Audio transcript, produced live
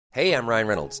Hey, I'm Ryan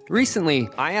Reynolds. Recently,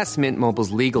 I asked Mint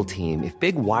Mobile's legal team if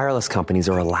big wireless companies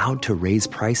are allowed to raise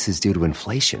prices due to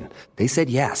inflation. They said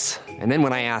yes. And then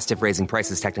when I asked if raising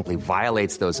prices technically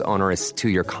violates those onerous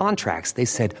two-year contracts, they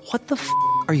said, "What the f***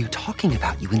 are you talking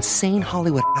about, you insane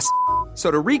Hollywood ass?" So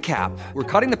to recap, we're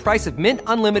cutting the price of Mint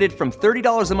Unlimited from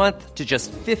 $30 a month to just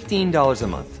 $15 a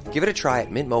month. Give it a try at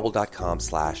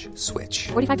mintmobile.com/switch.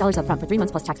 $45 up front for 3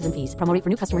 months plus taxes and fees. Promo rate for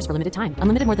new customers for limited time.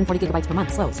 Unlimited more than 40 gigabytes per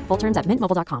month. Slows full terms at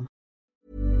mintmobile.com.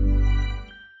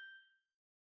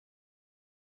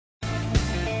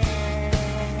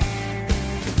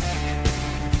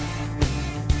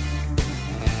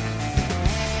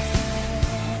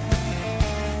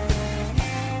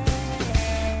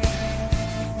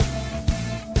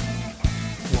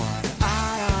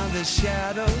 The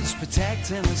shadows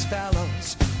protecting his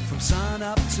fellows from sun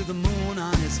up to the moon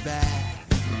on his back.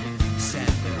 Sent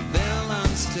the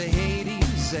villains to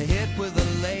Hades, a hit with the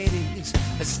ladies,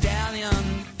 a stallion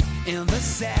in the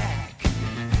sack.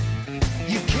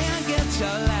 You can't get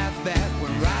your laugh back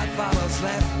when right follows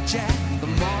left, Jack. The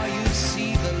more you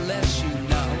see, the less you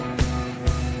know.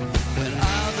 When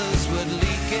others would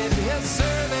leak it, his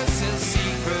service, his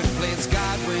secret, please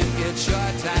God, when it's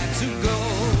your time to go.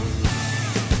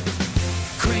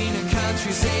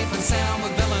 Country safe and sound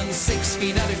with villains 6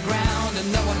 feet underground,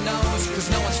 and no one knows because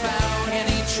no one's found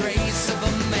any trace of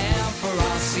a man for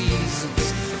all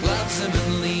seasons. Loves him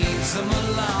and leaves him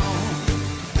alone,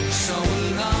 so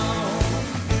alone.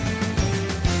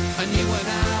 And you and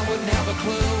I wouldn't have a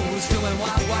clue who's doing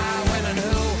what, why, when, and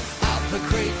who. Up the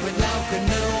creek with no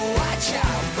canoe. Watch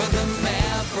out for the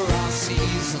man for all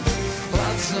seasons.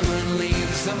 Loves him and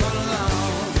leaves him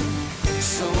alone,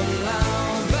 so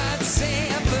alone. But say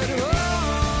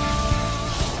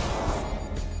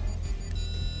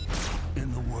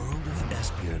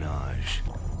espionage.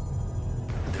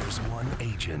 There's one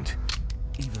agent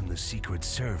even the Secret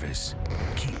Service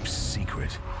keeps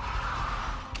secret.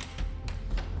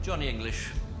 Johnny English.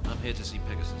 I'm here to see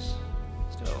Pegasus.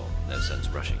 Still, no sense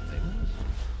rushing things.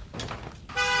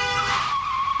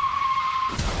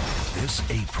 This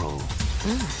April.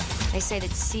 They say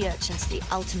that sea urchin's the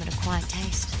ultimate acquired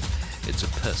taste. It's a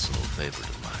personal favorite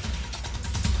of mine.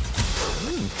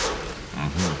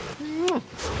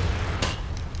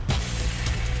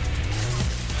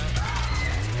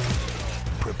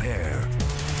 Prepare.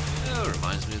 Oh,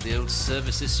 reminds me of the old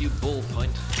service issue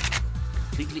ballpoint.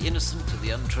 Completely innocent to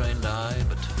the untrained eye,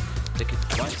 but click it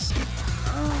twice.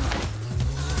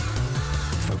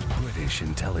 For British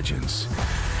intelligence.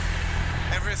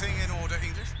 Everything in order,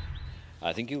 English?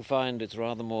 I think you'll find it's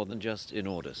rather more than just in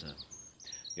order, sir.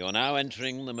 You're now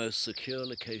entering the most secure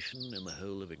location in the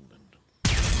whole of England.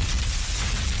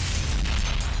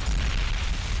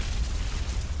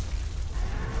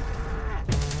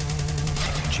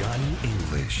 Johnny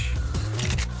English.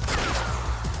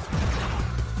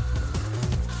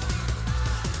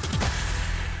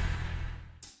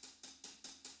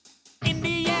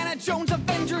 Indiana Jones,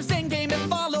 Avengers, Endgame, it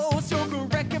follows. Joker,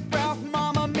 Wreck-It Ralph,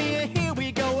 Mamma Mia, here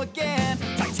we go again.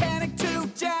 Titanic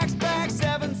 2, Jack's back,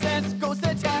 7 Sense, Ghost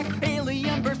Attack,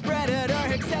 Alien vs.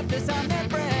 Predator, accept this on their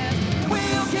brand.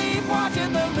 We'll keep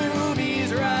watching the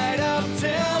movies right up till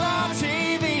our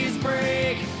TVs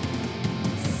break.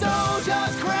 So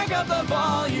just crank up the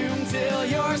volume till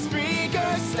your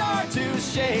speakers start to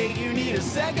shake. You need a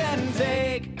second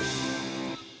take.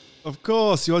 Of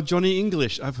course, you're Johnny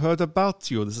English. I've heard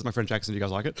about you. This is my French accent. You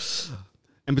guys like it?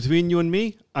 And between you and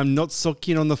me, I'm not so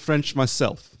keen on the French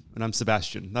myself. And I'm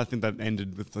Sebastian. I think that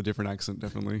ended with a different accent,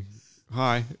 definitely.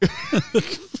 Hi.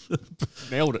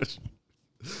 Nailed it.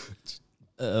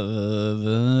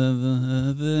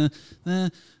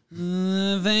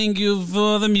 Thank you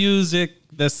for the music,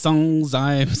 the songs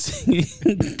I'm singing.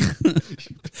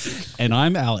 And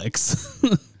I'm Alex.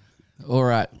 All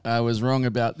right, I was wrong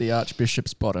about the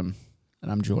Archbishop's bottom,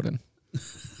 and I'm Jordan.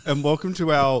 And welcome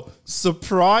to our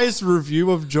surprise review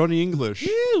of Johnny English.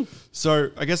 So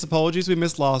I guess apologies we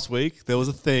missed last week. There was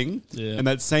a thing, and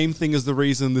that same thing is the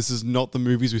reason this is not the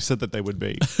movies we said that they would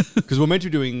be. Because we're meant to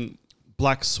be doing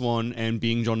Black Swan and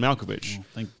Being John Malkovich. Oh,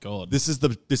 thank God. This is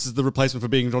the replacement for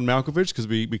Being John Malkovich because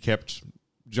we kept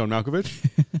John Malkovich.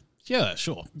 Yeah,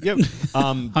 sure. Yep.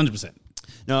 100%.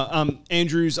 Now,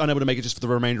 Andrew's unable to make it just for the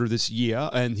remainder of this year,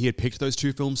 and he had picked those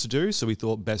two films to do, so we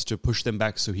thought best to push them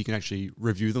back so he can actually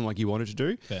review them like he wanted to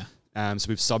do. Yeah. So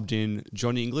we've subbed in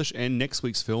Johnny English, and next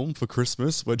week's film for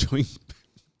Christmas, we're doing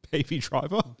Baby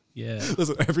Driver. Yeah.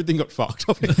 Listen, everything got fucked.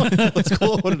 Let's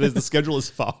call it what it is. The schedule is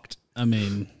fucked. I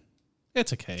mean,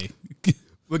 it's okay.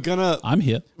 I'm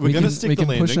here. We can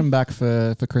push them back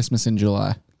for Christmas in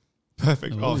July.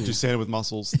 Perfect. Oh, Ooh. just Santa with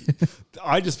muscles.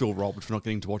 I just feel robbed for not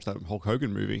getting to watch that Hulk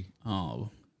Hogan movie. Oh,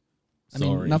 I mean,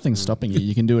 sorry. nothing's stopping you.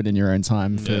 You can do it in your own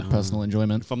time for Yeah. personal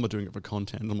enjoyment. If I'm not doing it for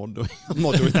content, I'm not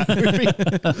doing that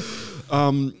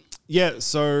movie. Yeah,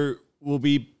 so we'll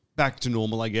be back to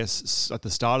normal, I guess, at the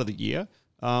start of the year.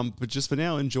 But just for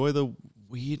now, enjoy the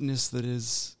weirdness that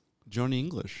is Johnny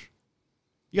English.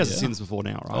 You guys have seen this before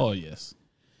now, right? Oh, yes.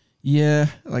 Yeah,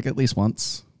 like at least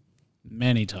once.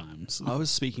 Many times. I was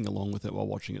speaking along with it while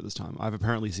watching it this time. I've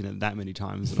apparently seen it that many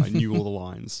times that I knew all the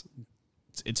lines.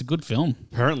 It's a good film.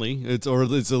 Apparently, it's at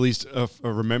least a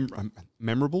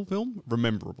memorable film.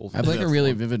 Rememberable. I have like a That's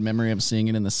really the one. vivid memory of seeing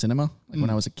it in the cinema, like when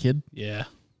I was a kid. Yeah.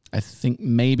 I think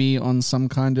maybe on some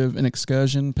kind of an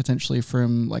excursion, potentially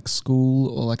from like school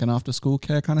or like an after school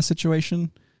care kind of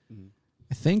situation.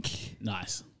 I think.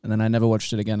 Nice. And then I never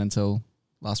watched it again until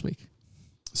last week.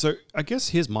 So I guess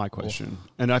here's my question,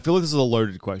 and I feel like this is a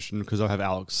loaded question because I have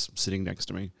Alex sitting next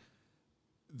to me.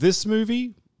 This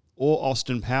movie or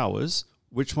Austin Powers,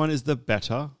 which one is the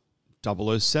better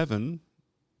 007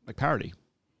 like parody?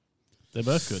 They're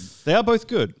both good. They are both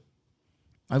good.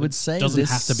 I would say Doesn't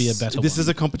this have to be a better This one. is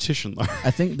a competition, though.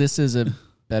 I think this is a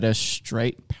better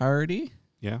straight parody.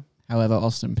 Yeah. However,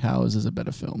 Austin Powers is a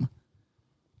better film.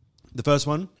 The first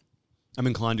one, I'm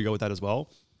inclined to go with that as well.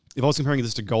 If I was comparing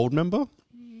this to Goldmember,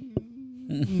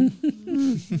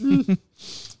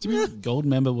 To me,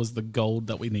 Goldmember was the gold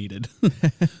that we needed.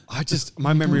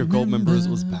 my memory of Goldmember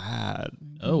was bad.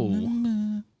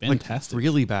 Oh, fantastic. Like,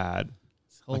 really bad.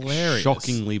 Hilarious. Like,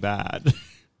 shockingly bad.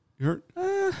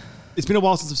 It's been a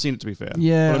while since I've seen it, to be fair.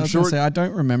 Yeah, but I was gonna say, I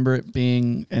don't remember it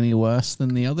being any worse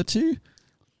than the other two,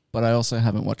 but I also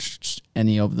haven't watched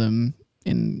any of them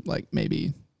in like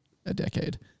maybe a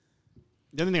decade.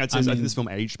 The only thing I'd say is I think this film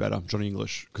aged better, Johnny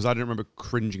English, because I don't remember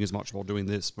cringing as much while doing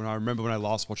this. When I remember when I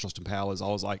last watched Austin Powers, I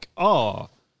was like, oh,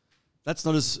 that's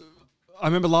not as... I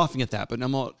remember laughing at that, but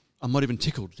I'm not even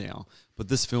tickled now. But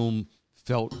this film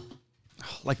felt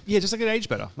like, just like it aged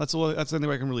better. That's the only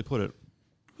way I can really put it.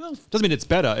 Well, doesn't mean it's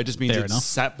better. It just means fair it's enough.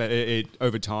 sat better. It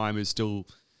over time is still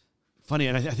funny.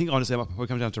 And I think honestly, it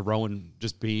comes down to Rowan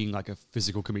just being like a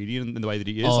physical comedian in the way that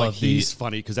he is. Oh, like he's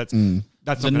funny because that's the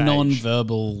not gonna age.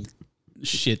 non-verbal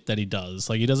shit that he does.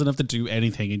 Like, he doesn't have to do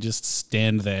anything. He just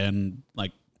stand there and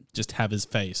like just have his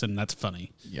face, and that's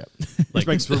funny. Yep. Which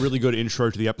makes for a really good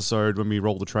intro to the episode when we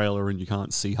roll the trailer and you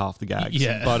can't see half the gags.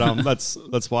 Yeah. But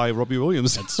that's why Robbie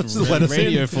Williams That's let us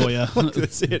radio in. for you.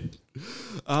 That's it.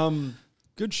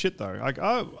 Good shit though. Like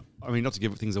I mean, not to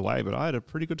give things away, but I had a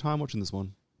pretty good time watching this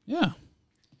one. Yeah.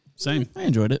 Same. I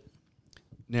enjoyed it.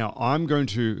 Now I'm going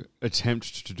to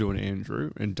attempt to do an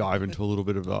Andrew and dive into a little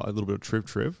bit of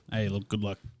triv. Hey, look, good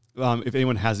luck. If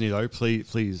anyone has any though,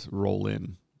 please roll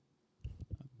in.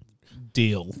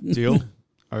 Deal.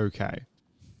 Okay.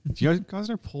 Do you guys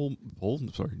know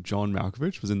John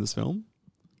Malkovich was in this film?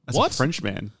 As What? a French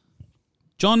man.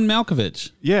 John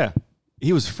Malkovich. Yeah.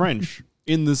 He was French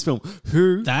in this film.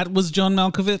 Who? That was John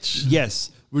Malkovich?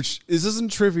 Yes. Which this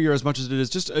isn't trivia as much as it is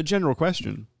just a general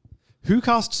question. Who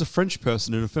casts a French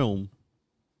person in a film?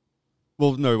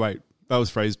 Well, no, wait. That was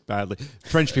phrased badly.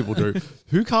 French people do.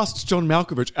 Who casts John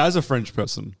Malkovich as a French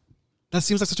person? That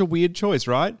seems like such a weird choice,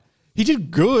 right? He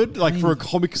did good, for a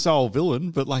comic style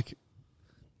villain, but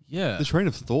Yeah. the train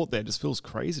of thought there just feels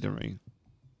crazy to me.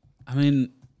 I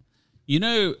mean,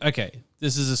 okay,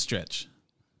 this is a stretch,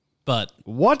 but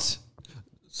What?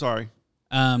 Sorry.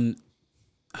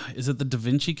 is it the Da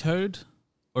Vinci Code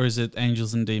or is it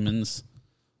Angels and Demons?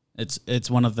 It's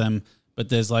one of them, but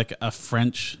there's like a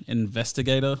French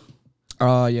investigator.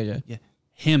 Oh, yeah. Yeah.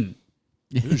 Him.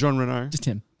 Jean Reno. Just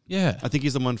him. Yeah. I think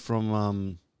he's the one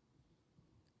from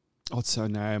what's her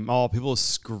name? Oh, people are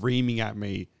screaming at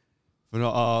me for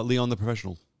Leon the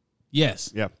Professional.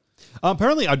 Yes. Yeah.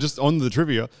 Apparently, on the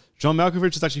trivia, John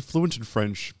Malkovich is actually fluent in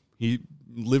French. He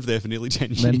lived there for nearly 10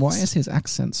 years. Then why is his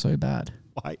accent so bad?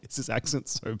 Why is his accent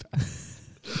so bad?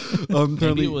 Maybe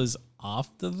Apparently, it was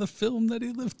after the film that he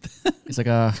lived there. He's like,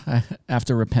 I have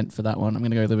to repent for that one. I'm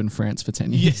going to go live in France for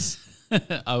 10 years.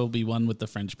 I will be one with the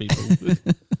French people.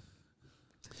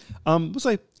 we'll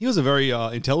say he was a very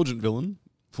intelligent villain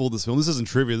for this film. This isn't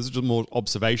trivia. This is just more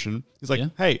observation. He's like,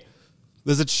 hey,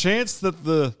 there's a chance that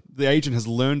the agent has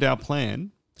learned our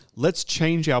plan. Let's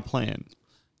change our plan.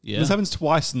 Yeah. This happens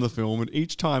twice in the film, and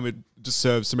each time it just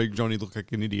serves to make Johnny look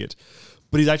like an idiot.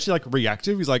 But he's actually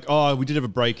reactive. He's like, oh, we did have a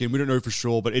break-in. We don't know for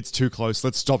sure, but it's too close.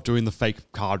 Let's stop doing the fake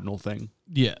cardinal thing.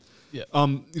 Yeah. Yeah.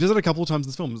 He does it a couple of times in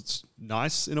this film. It's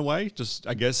nice in a way, just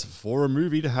I guess for a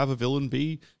movie to have a villain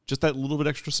be just that little bit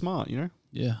extra smart,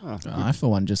 Yeah. I, for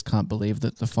one, just can't believe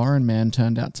that the foreign man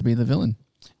turned out to be the villain.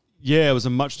 Yeah, it was a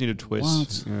much needed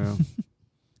twist. What? Yeah.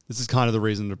 This is kind of the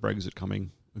reason of Brexit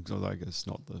coming. Because I guess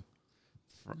not the...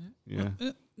 Yeah.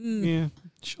 Yeah.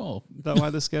 Sure. Is that why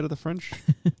they're scared of the French?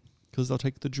 Because they'll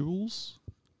take the jewels?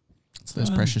 It's those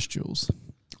precious jewels.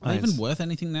 Are they even worth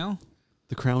anything now?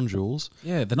 The crown jewels?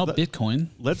 Yeah, they're not Bitcoin.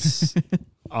 Let's... do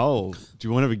you want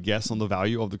to have a guess on the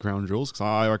value of the crown jewels? Because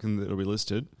I reckon it'll be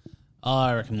listed.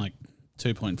 I reckon like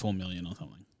 2.4 million or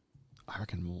something. I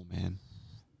reckon more, man.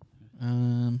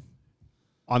 I'm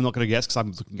not going to guess because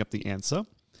I'm looking up the answer.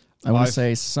 I want to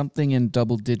say something in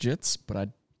double digits, but I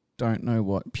don't know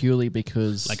what. Purely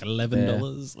because like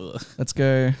 $11. Let's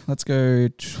go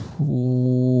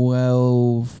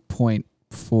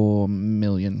 12.4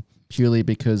 million. Purely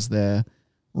because they're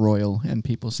royal and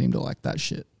people seem to like that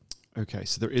shit. Okay,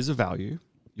 so there is a value.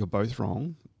 You're both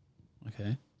wrong.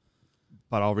 Okay.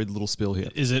 But I'll read the little spiel here.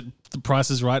 Is it the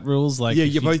Price is Right rules? Like, yeah,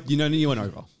 you both. You went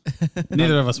over.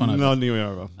 Neither of us went over. No, you went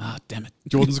over. Ah, damn it.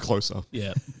 Jordan's closer.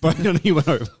 Yeah, but you went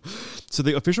over. So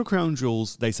the official crown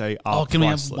jewels, they say, are can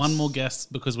priceless. we have one more guess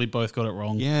because we both got it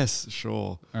wrong? Yes,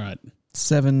 sure. All right.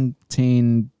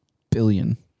 17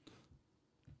 billion.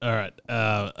 All right.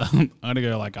 I'm gonna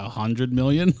go like 100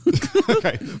 million.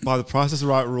 Okay. By the Price is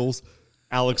Right rules,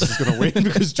 Alex is going to win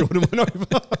because Jordan went over.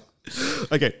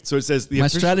 Okay, so it says My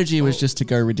strategy was just to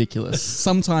go ridiculous.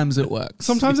 Sometimes it works.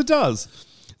 Sometimes it does.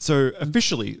 So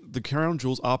officially, the crown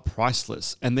jewels are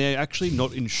priceless, and they're actually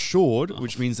not insured,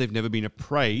 which means they've never been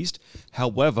appraised.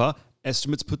 However,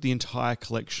 estimates put the entire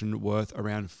collection worth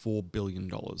around $4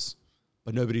 billion.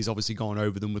 But nobody's obviously gone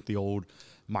over them with the old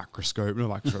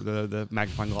the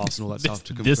magnifying glass and all that stuff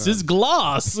to confirm. This is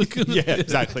glass. Yeah,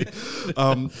 exactly.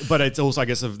 But it's also, I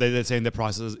guess, they're saying their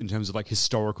prices in terms of like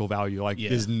historical value. Like,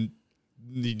 there's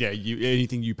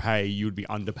anything you pay, you would be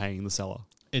underpaying the seller.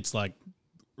 It's like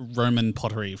Roman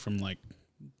pottery from like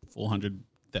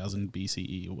 400,000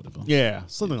 BCE or whatever. Yeah,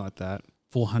 something like that.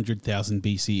 400,000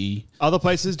 BCE. Other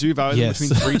places do value Yes. them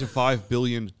between 3 to 5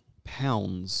 billion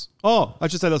pounds. Oh, I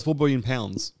should say that's 4 billion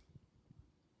pounds.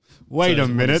 Wait a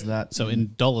minute. So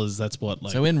in dollars, that's what?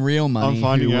 Like, So in real money, I'm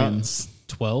finding who out. wins?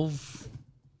 $12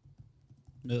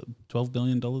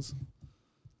 billion?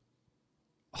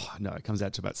 Oh, no, it comes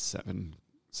out to about 7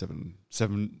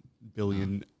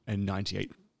 billion and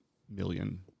 98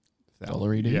 million.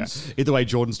 Dollar Yeah. dues? Either way,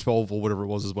 Jordan's 12 or whatever it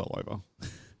was as well over.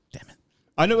 Damn it.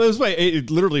 I know it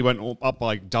literally went up by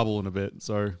like double in a bit.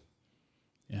 So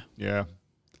yeah,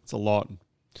 it's a lot.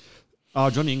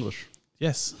 Johnny English.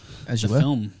 Yes. As you the were.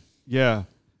 film. Yeah.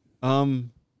 I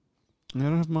don't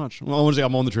have much. Well, I want to say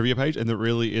I'm on the trivia page, and there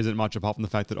really isn't much apart from the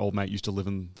fact that old mate used to live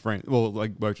in France. Well,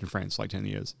 like worked in France for like 10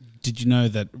 years. Did you know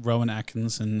that Rowan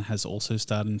Atkinson has also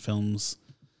starred in films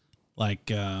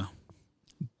like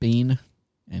Bean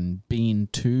and Bean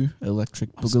 2,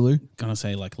 Electric Boogaloo? Gonna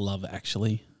say like Love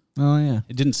Actually. Oh, yeah.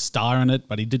 It didn't star in it,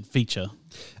 but he did feature.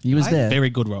 He was there. Very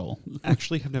good role.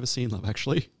 Actually, have never seen Love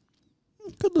Actually.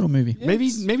 Good little movie.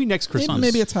 Maybe next Christmas.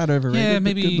 Maybe a tad overrated. Yeah, but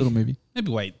maybe good little movie.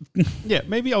 Maybe wait. Yeah,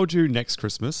 maybe I'll do next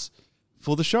Christmas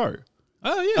for the show.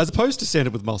 Oh yeah. As opposed to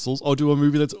Santa with Muscles, I'll do a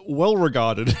movie that's well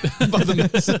regarded by the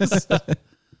masses.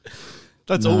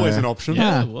 That's No. always an option.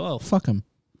 Yeah, Ah, well. Fuck them.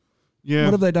 Yeah.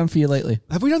 What have they done for you lately?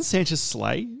 Have we done Santa's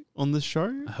Sleigh on this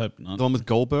show? I hope not. The one with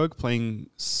Goldberg playing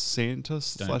Santa /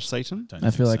 Satan? Don't I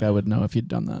feel think like so. I would know if you'd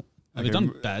done that. Have we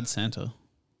done Bad Santa?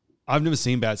 I've never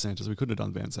seen Bad Santa, so we couldn't have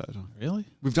done Bad Santa. Really?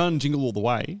 We've done Jingle All the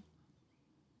Way.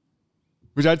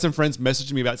 Which I had some friends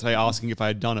messaging me about today asking if I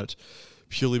had done it,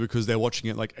 purely because they're watching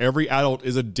it. Like, every adult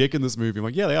is a dick in this movie. I'm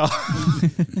like, yeah, they are.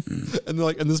 And they're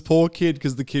like, and this poor kid,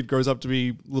 because the kid grows up to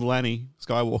be little Annie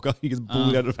Skywalker, he gets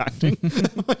bullied out of acting.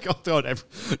 I'm like, oh God,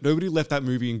 nobody left that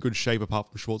movie in good shape apart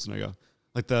from Schwarzenegger.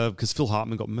 Like because Phil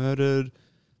Hartman got murdered.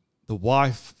 The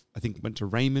wife, I think, went to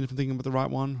Raymond, if I'm thinking about the right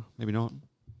one. Maybe not.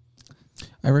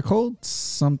 I recalled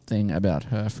something about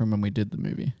her from when we did the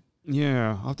movie.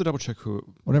 Yeah, I'll have to double check who.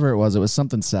 Whatever it was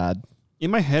something sad.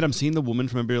 In my head, I'm seeing the woman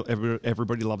from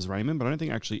Everybody Loves Raymond, but I don't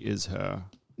think it actually is her.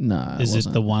 No, Is it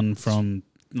wasn't. the one from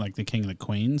like The King and the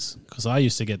Queens? Because I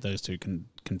used to get those two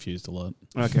confused a lot.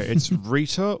 Okay, it's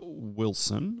Rita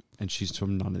Wilson, and she's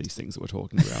from none of these things that we're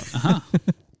talking about.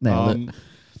 Nailed it.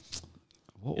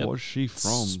 What was she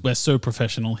from? We're so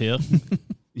professional here.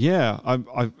 Yeah,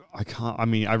 I can't. I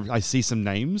mean, I see some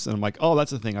names, and I'm like, oh,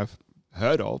 that's a thing I've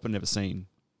heard of but never seen.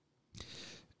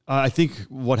 I think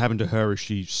what happened to her is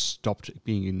she stopped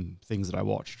being in things that I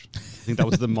watched. I think that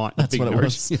was the That's big what it note.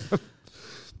 was.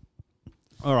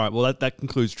 All right, well, that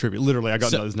concludes trivia. Literally, So-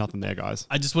 there's nothing there, guys.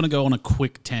 I just want to go on a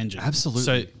quick tangent. Absolutely.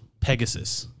 So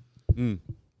Pegasus,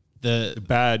 The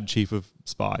bad chief of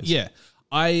spies.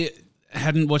 I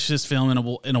hadn't watched this film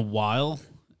in a while,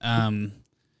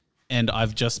 and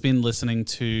I've just been listening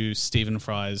to Stephen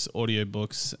Fry's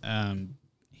audiobooks,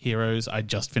 Heroes. I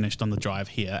just finished on the drive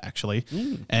here, actually.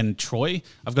 And Troy.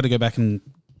 I've got to go back and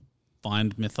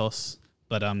find Mythos.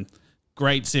 But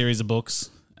great series of books.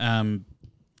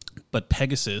 But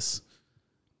Pegasus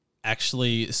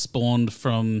actually spawned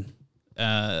from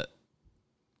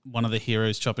one of the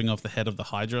heroes chopping off the head of the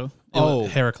Hydra.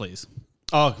 Heracles.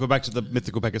 Oh, go back to the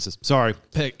mythical Pegasus. Sorry.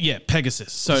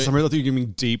 Pegasus. So I really thought you were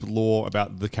giving deep lore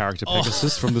about the character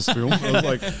Pegasus from this film. I was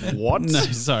like, what? No,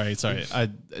 sorry.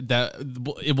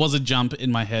 It was a jump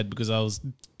in my head because I was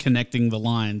connecting the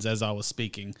lines as I was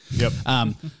speaking. Yep.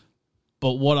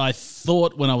 But what I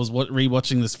thought when I was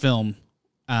rewatching this film,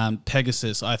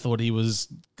 Pegasus, I thought he was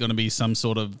going to be some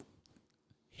sort of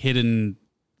hidden,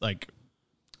 like,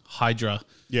 Hydra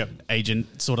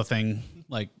agent sort of thing.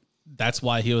 Like, that's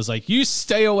why he was like, you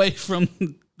stay away from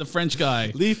the French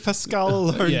guy. Leave Pascal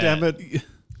alone, damn it.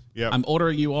 Yeah, I'm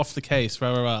ordering you off the case.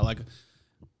 Like,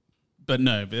 but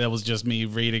no, that was just me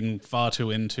reading far too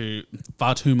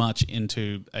much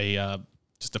into a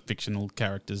just a fictional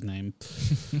character's name.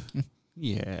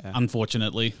 Yeah,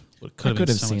 unfortunately, I could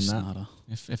have seen that.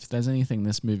 If there's anything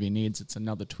this movie needs, it's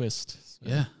another twist. So,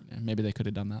 yeah, maybe they could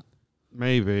have done that.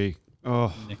 Maybe.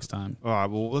 Oh, next time. All right,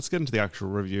 well, let's get into the actual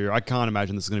review. I can't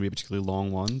imagine this is going to be a particularly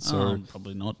long one. So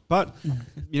probably not. But,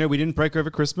 we didn't break over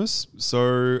Christmas.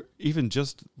 So even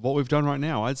just what we've done right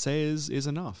now, I'd say is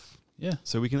enough. Yeah.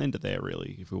 So we can end it there,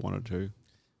 really, if we wanted to.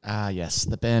 Yes,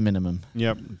 the bare minimum.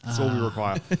 Yep, that's all we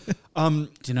require. Do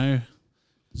you know,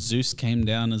 Zeus came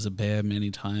down as a bear many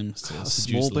times to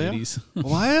seduce small bear? ladies.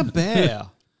 Why a bear?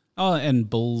 And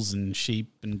bulls and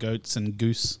sheep and goats and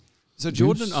goose. So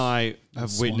Jordan and I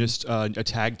have witnessed a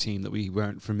tag team that we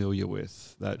weren't familiar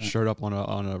with that showed up on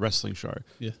a wrestling show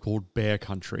called Bear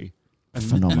Country. And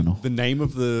phenomenal. The name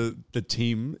of the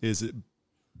team is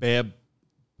Bear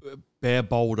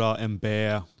Boulder and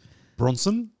Bear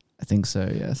Bronson. I think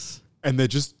so. Yes. And they're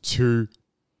just two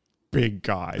big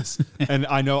guys. And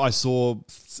I know I saw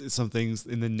some things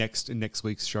in next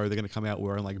week's show. They're going to come out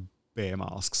wearing like bear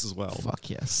masks as well.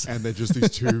 Fuck yes. And they're just these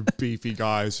two beefy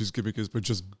guys whose gimmicks were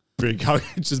just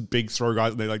big throw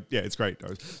guys, and they're like, it's great.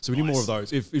 So we need more of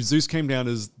those. If Zeus came down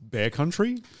as Bear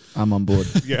Country, I'm on board.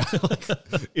 Yeah,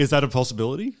 is that a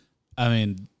possibility? I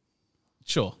mean,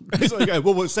 sure. It's like,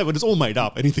 well, it's all made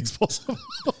up. Anything's possible.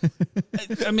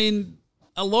 I mean,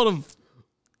 a lot of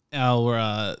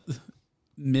our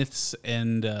myths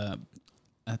and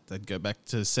I'd go back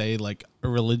to say like a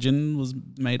religion was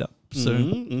made up. So,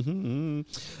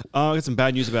 I got some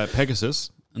bad news about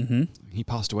Pegasus. Mm-hmm. He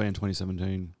passed away in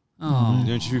 2017. Oh.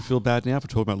 Don't you feel bad now for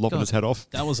talking about lopping his head off?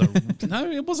 That was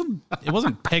no. It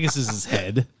wasn't Pegasus's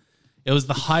head. It was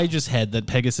the Hydra's head that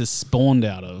Pegasus spawned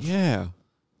out of. Yeah.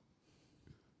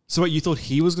 So what, you thought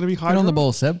he was going to be Hydra? Put on the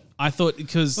ball, Seb. I thought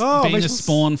because being a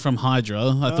spawn from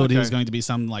Hydra, I thought he was going to be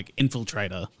some like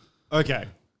infiltrator. Okay.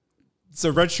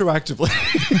 So retroactively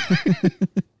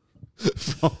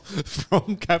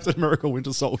from Captain America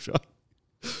Winter Soldier.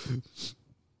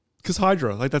 Because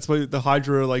Hydra, like that's why the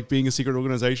Hydra, like being a secret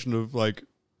organization of like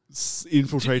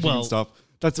infiltrating and stuff.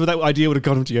 That's where that idea would have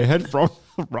got into your head from,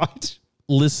 right?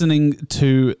 Listening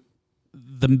to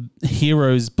the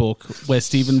Heroes book where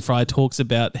Stephen Fry talks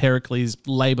about Heracles'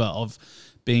 labor of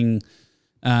being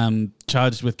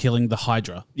charged with killing the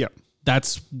Hydra. Yeah.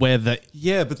 That's where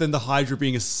Yeah, but then the Hydra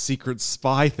being a secret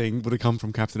spy thing would have come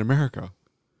from Captain America.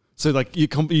 So like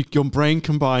your brain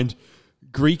combined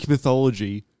Greek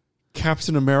mythology,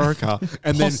 Captain America,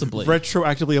 and Possibly. then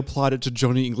retroactively applied it to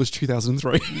Johnny English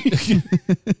 2003.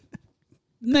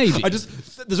 Maybe.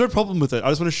 There's no problem with it. I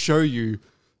just want to show you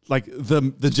like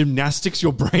the gymnastics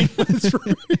your brain went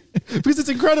through because it's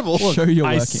incredible.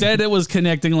 I said it was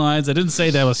connecting lines. I didn't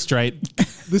say they were straight.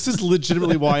 This is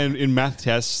legitimately why in math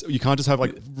tests you can't just have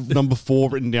like number 4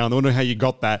 written down. I don't know how you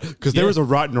got that because there is a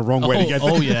right and a wrong way to get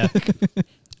there. Oh yeah.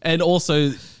 And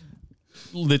also,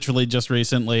 literally just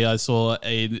recently, I saw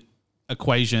a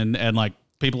equation and like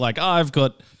people like, I've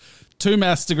got 2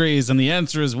 maths degrees and the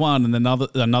answer is 1, and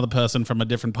another person from a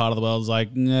different part of the world is like,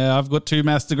 yeah, I've got 2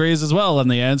 maths degrees as well and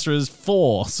the answer is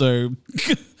 4. So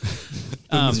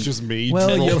it's just me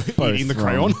eating the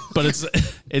crayon. But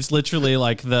it's literally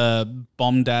like the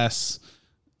BOMDAS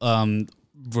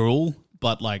rule,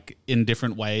 but like in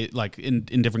different way, like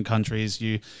in different countries,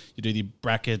 you do the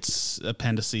brackets,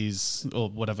 appendices, or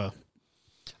whatever.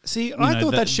 See, I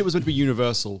thought that shit was meant to be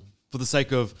universal for the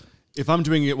sake of if I'm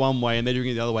doing it one way and they're doing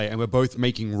it the other way and we're both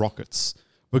making rockets,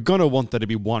 we're going to want that to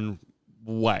be one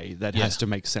way that has to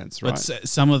make sense, right? But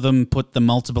some of them put the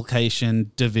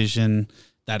multiplication, division,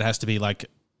 that has to be like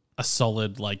a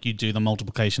solid, like you do the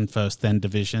multiplication first, then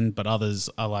division, but others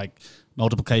are like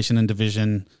multiplication and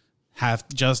division have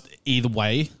just either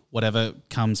way, whatever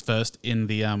comes first in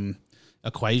the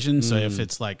equation. So if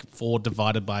it's like 4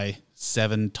 divided by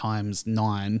 7 times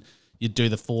 9, you do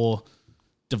the 4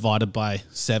 divided by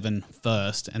 7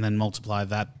 first and then multiply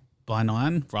that by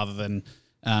 9 rather than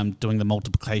doing the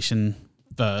multiplication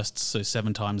first. So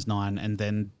 7 times 9 and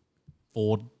then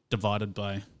 4 divided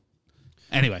by...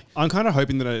 Anyway. I'm kind of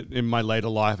hoping that in my later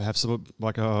life I have some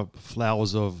like a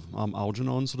Flowers of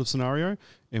Algernon sort of scenario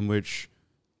in which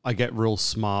I get real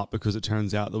smart because it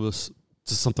turns out there was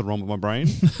just something wrong with my brain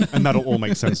and that'll all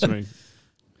make sense to me.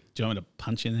 Do you want me to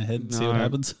punch you in the head and see what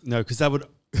happens? No, because that would...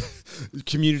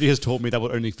 Community has taught me that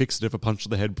would only fix it if a punch to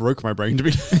the head broke my brain to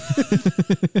be...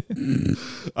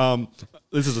 I'm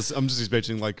just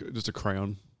expecting like just a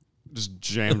crayon just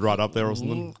jammed right up there or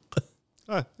something.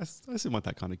 I seem like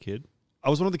that kind of kid. I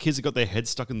was one of the kids that got their head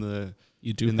stuck in the...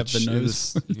 You do have the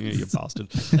nose. Yeah, you bastard.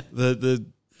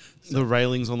 The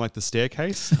railings on like the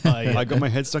staircase. Oh, yeah. I got my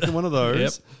head stuck in one of those.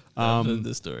 Yep. I've heard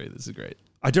this story. This is great.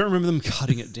 I don't remember them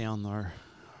cutting it down though.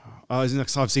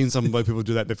 I've seen some way people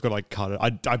do that. They've got to like cut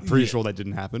it. I'm pretty sure that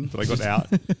didn't happen, but I got out.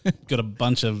 Got a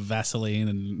bunch of Vaseline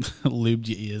and lubed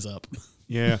your ears up.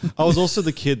 Yeah. I was also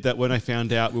the kid that when I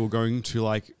found out we were going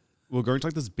to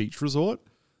this beach resort.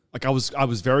 Like I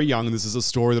was very young, and this is a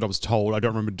story that I was told. I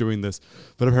don't remember doing this,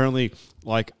 but apparently,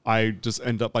 like I just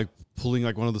end up like pulling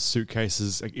like one of the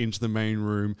suitcases like, into the main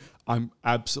room. I'm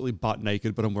absolutely butt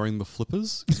naked, but I'm wearing the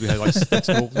flippers because we had like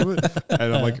small fluid,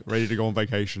 and I'm like ready to go on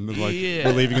vacation. And like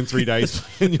we're leaving in 3 days,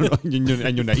 and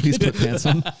you're naked. Please put pants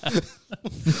on.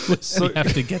 So you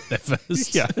have to get there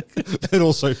first. Yeah, and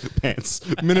also pants,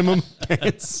 minimum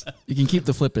pants. You can keep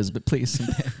the flippers, but please some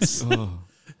pants. Oh.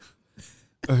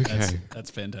 Okay, that's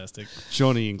fantastic.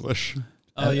 Johnny English.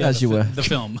 Oh yeah, as you were. The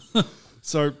film.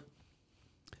 So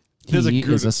he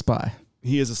is a spy.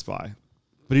 He is a spy,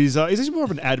 but he's actually more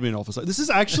of an admin officer. This is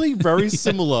actually very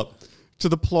similar to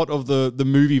the plot of the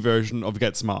movie version of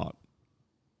Get Smart,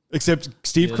 except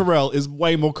Steve Carell is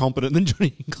way more competent than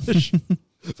Johnny English,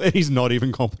 and he's not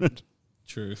even competent.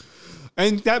 True.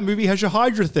 And that movie has your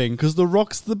Hydra thing because The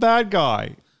Rock's the bad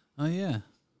guy. Oh yeah.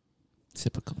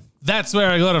 Typical. That's where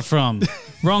I got it from.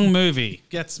 Wrong movie.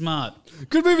 Get Smart.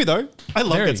 Good movie though. I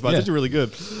love Very, Get Smart. yeah. It's actually really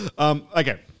good.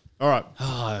 Okay. All right.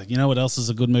 Oh, you know what else is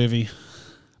a good movie?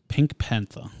 Pink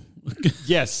Panther.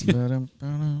 Yes.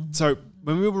 So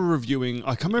when we were reviewing,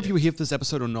 I can't remember if you were here for this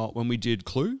episode or not, when we did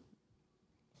Clue.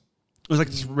 It was like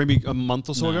maybe a month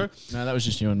or so ago. No, that was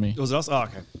just you and me. Was it us? Oh,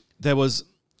 okay. It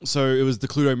was the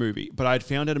Cluedo movie, but I had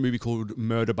found out a movie called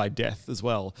Murder by Death as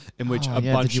well, in which bunch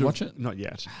did you of... watch it? Not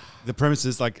yet. The premise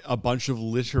is like a bunch of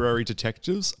literary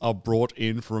detectives are brought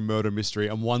in for a murder mystery,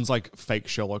 and one's like fake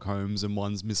Sherlock Holmes, and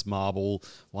one's Miss Marple,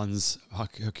 one's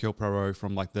Hercule Poirot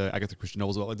from like the Agatha Christie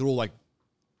novels. Like they're all like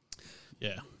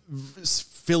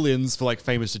fill-ins for like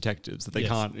famous detectives that they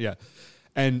can't... Yeah.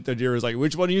 And the idea is like,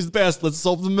 which one is the best? Let's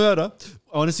solve the murder.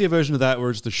 I want to see a version of that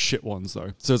where it's the shit ones though.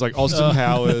 So it's like Austin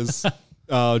Powers...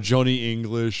 Johnny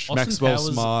English, Austin Maxwell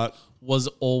Powers Smart was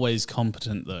always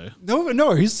competent though.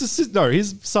 No, he's his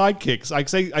sidekicks. I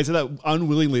say that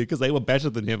unwillingly because they were better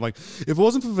than him. Like if it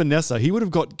wasn't for Vanessa, he would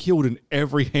have got killed in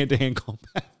every hand-to-hand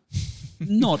combat.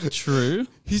 Not true.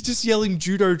 He's just yelling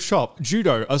judo chop.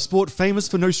 Judo, a sport famous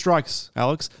for no strikes,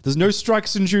 Alex. There's no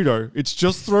strikes in judo. It's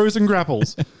just throws and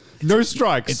grapples. No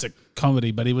strikes. It's a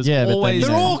comedy, but he was Yeah, always...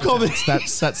 They're all comedies.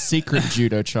 That's that secret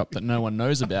judo chop that no one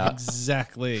knows about.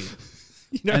 Exactly.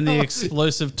 know And the how-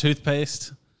 explosive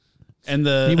toothpaste. And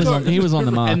the He was on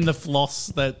the mark. And the floss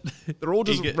that... They're all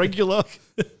just regular.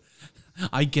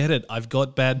 I get it. I've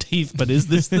got bad teeth, but is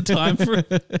this the time for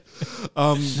it?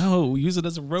 No, use it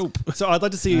as a rope. So I'd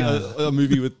like to see a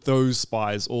movie with those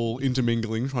spies all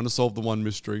intermingling, trying to solve the one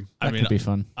mystery. That could be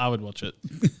fun. I would watch it.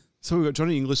 So we've got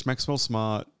Johnny English, Maxwell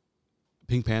Smart,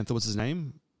 Pink Panther. What's his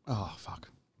name? Oh, fuck.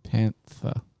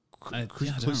 Panther.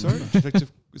 Clouseau?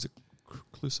 Detective, is it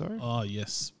Clouseau? Oh,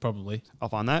 yes, probably. I'll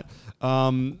find that.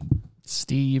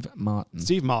 Steve Martin.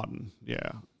 Steve Martin,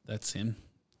 yeah. That's him.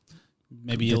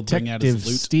 Maybe he'll bring out Detective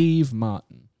his loot. Steve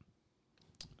Martin.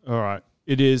 All right.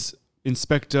 It is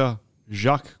Inspector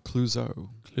Jacques Clouseau.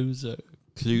 Clouseau.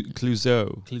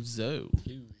 Clouseau.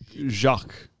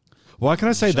 Jacques. Why can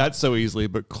I say that so easily,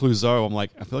 but Clouseau,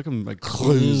 I feel like I'm like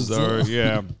Clouseau,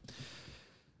 yeah.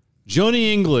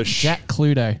 Johnny English. Jack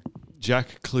Cluedo.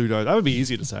 Jack Cluedo. That would be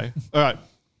easier to say. All right.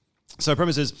 So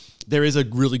premise is there is a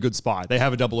really good spy. They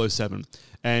have a 007.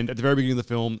 And at the very beginning of the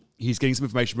film, he's getting some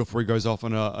information before he goes off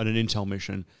on an intel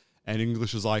mission. And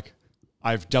English is like,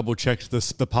 I've double-checked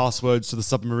the passwords to the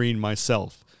submarine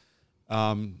myself.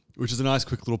 which is a nice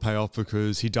quick little payoff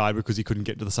because he died because he couldn't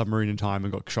get to the submarine in time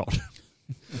and got shot.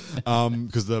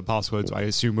 Because the passwords, I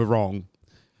assume, were wrong.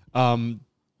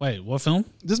 Wait, what film?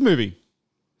 This movie.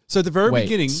 So at the very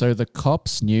beginning... So the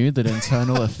cops knew that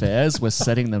Internal Affairs was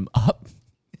setting them up?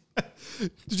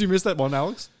 Did you miss that one,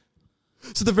 Alex?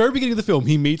 So at the very beginning of the film,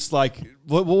 he meets like...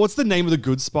 what's the name of the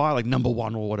good spy? Like number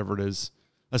 1 or whatever it is.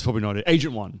 That's probably not it.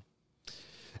 Agent 1. And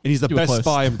he's the best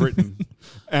spy in Britain.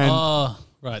 And,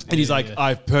 right. And he's like,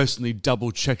 I've personally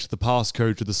double-checked the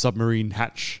passcode to the submarine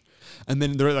hatch. And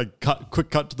then they're like, quick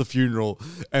cut to the funeral.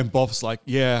 And Boff's like,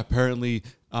 yeah, apparently...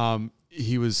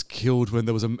 he was killed when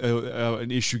there was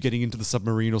an issue getting into the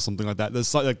submarine or something like that.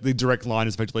 There's like the direct line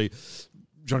is effectively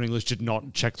John English did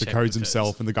not check the codes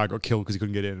himself and the guy got killed because he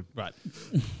couldn't get in. Right.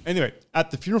 Anyway,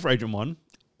 at the funeral for Agent 1,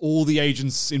 all the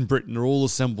agents in Britain are all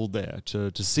assembled there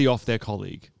to see off their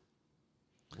colleague.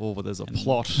 Oh, but there's a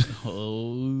plot.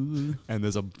 And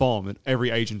there's a bomb and every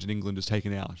agent in England is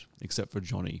taken out except for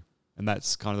Johnny. And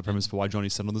that's kind of the premise for why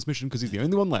Johnny's sent on this mission because he's the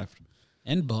only one left.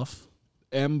 And Boff.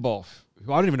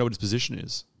 Who I don't even know what his position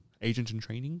is. Agent in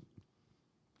training?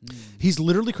 He's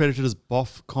literally credited as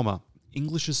Boff,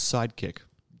 English's sidekick.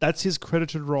 That's his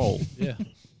credited role. Yeah.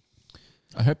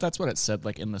 I hope that's what it said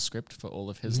like in the script for all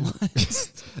of his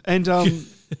lines. And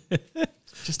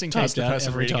just in case the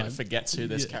person reading it forgets who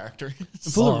this character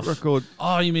is. For the record.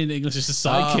 Oh, you mean English's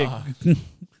sidekick.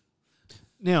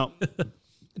 Now,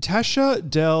 Tasha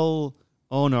Del...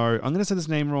 Oh no, I'm going to say this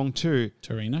name wrong too.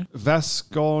 Torino?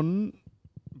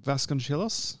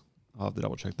 Vasconcelos? I'll have to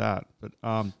double check that. But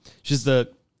she's the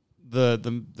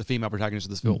female protagonist of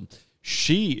this film.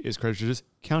 She is credited as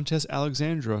Countess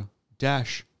Alexandra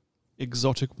 -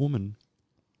 exotic woman.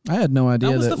 I had no idea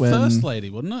that was that the when first lady,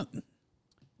 wasn't it?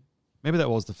 Maybe that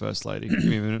was the first lady. Give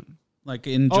me a minute. Like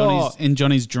in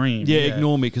Johnny's dream. Yeah,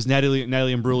 ignore me because Natalie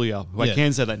Imbruglia, who I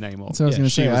can say that name of. That's what I was going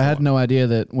to say. I had no idea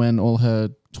that when all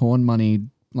her torn money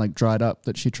like dried up,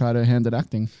 that she tried her hand at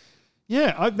acting.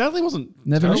 Yeah, Natalie wasn't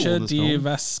Tasha de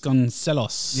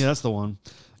Vasconcelos. Yeah, that's the one.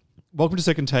 Welcome to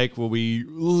Second Take, where we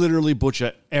literally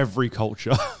butcher every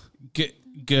culture.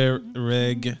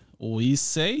 Greg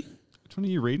Wise? Which one are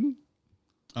you reading?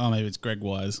 Oh, maybe it's Greg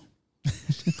Wise.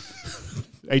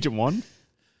 Agent 1?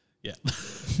 Yeah.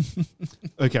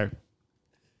 Okay.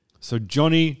 So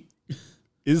Johnny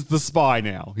is the spy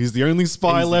now. He's the only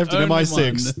spy left in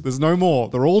MI6. There's no more.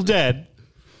 They're all dead.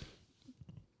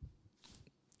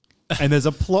 And there's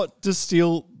a plot to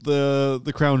steal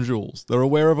the crown jewels. They're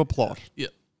aware of a plot. Yeah.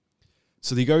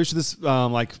 So he goes to this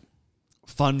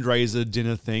fundraiser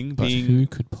dinner thing. But who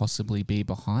could possibly be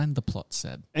behind the plot,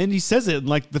 Seb? And he says it in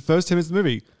like the first 10 minutes of the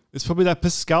movie. It's probably that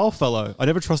Pascal fellow. I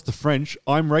never trust the French.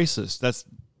 I'm racist. That's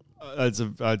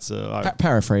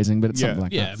paraphrasing, but it's something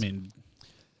like that. Yeah, I mean...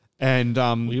 And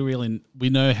we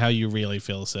know how you really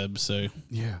feel, Seb. So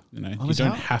yeah, you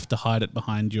don't have to hide it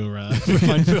behind your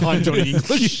behind Johnny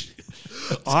English.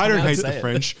 I don't hate the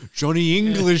French. Johnny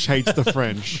English hates the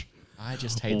French. I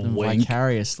just hate them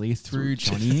vicariously through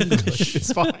Johnny English.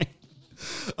 It's fine.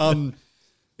 And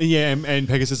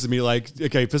Pegasus says to me like,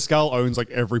 okay, Pascal owns like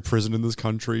every prison in this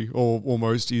country, or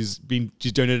almost. He's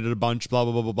donated a bunch. Blah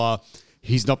blah blah blah blah.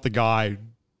 He's not the guy.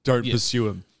 Don't pursue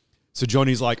him. So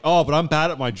Johnny's like, oh, but I'm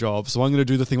bad at my job, so I'm going to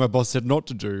do the thing my boss said not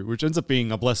to do, which ends up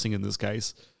being a blessing in this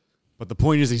case. But the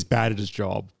point is he's bad at his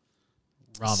job.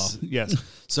 Rather. Yes.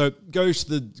 So goes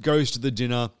to the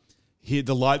dinner. Here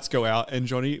the lights go out and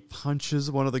Johnny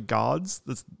punches one of the guards.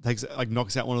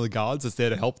 Knocks out one of the guards that's there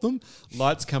to help them.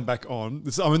 Lights come back on.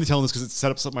 I'm only telling this because it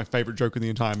set up my favorite joke in the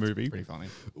entire movie. Pretty funny.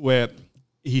 Where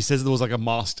he says there was like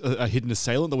a hidden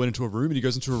assailant that went into a room, and he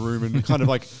goes into a room and kind of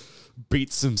like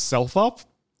beats himself up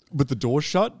with the door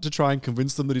shut to try and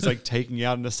convince them that he's like taking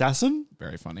out an assassin.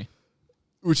 Very funny.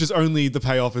 Which is only the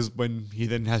payoff is when he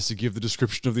then has to give the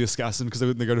description of the assassin because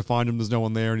they go to find him, there's no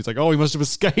one there, and he's like, oh, he must have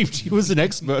escaped. He was an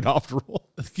expert after all.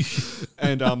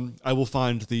 And I will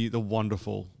find the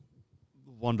wonderful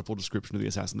description of the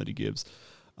assassin that he gives.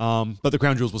 But the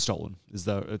crown jewels were stolen is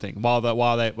the thing. While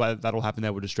that'll happen, they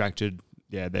were distracted.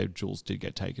 Yeah, their jewels did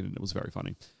get taken, and it was very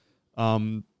funny.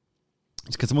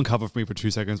 Can someone cover for me for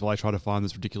 2 seconds while I try to find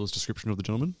this ridiculous description of the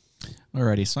gentleman?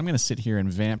 Alrighty, so I'm going to sit here and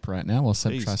vamp right now while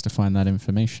Seb tries to find that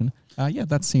information.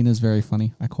 That scene is very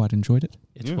funny. I quite enjoyed it.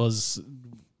 It was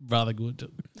rather good.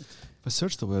 If I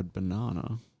search the word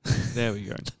banana, there we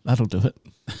go. That'll do it.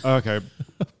 Okay.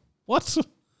 What?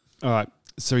 All right.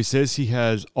 So he says he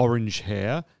has orange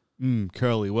hair,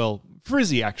 curly, well,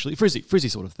 frizzy actually, frizzy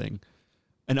sort of thing.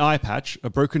 An eye patch, a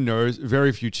broken nose,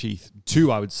 very few teeth,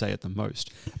 2 I would say at the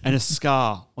most, and a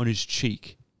scar on his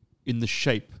cheek in the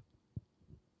shape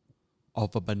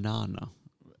of a banana.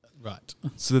 Right.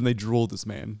 So then they draw this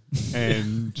man,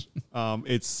 and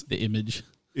it's the image.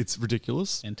 It's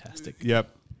ridiculous. Fantastic. Yep.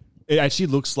 It actually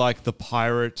looks like the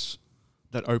pirate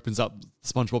that opens up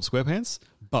SpongeBob SquarePants,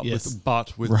 but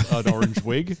with an orange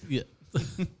wig. Yeah.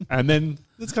 And then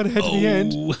let's kind of head to the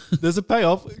end. There's a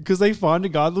payoff because they find a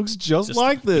guy that looks just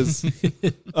like this.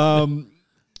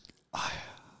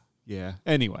 Yeah.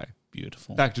 Anyway,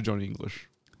 beautiful. Back to Johnny English.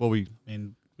 Well, we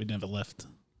never left.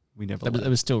 We never. It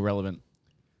was still relevant.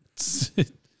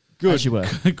 Good. As you were.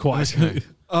 Quite. Okay.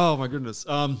 Oh my goodness.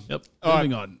 Yep. All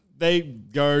Moving on. They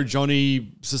go.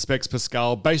 Johnny suspects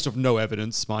Pascal based off no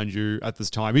evidence, mind you. At this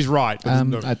time, he's right. But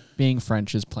there's no, being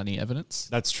French is plenty evidence.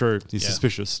 that's true. He's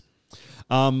suspicious.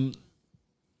 I'll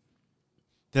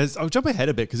jump ahead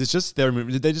a bit because it's just they're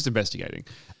just investigating,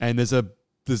 and there's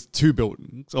two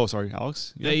buildings. Oh, sorry,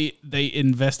 Alex. Yeah. They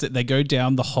invest it. They go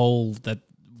down the hole that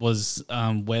was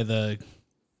where the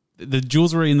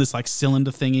jewels were in this like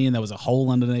cylinder thingy, and there was a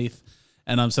hole underneath.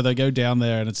 And so they go down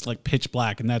there, and it's like pitch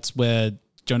black, and that's where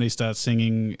Johnny starts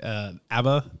singing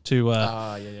ABBA to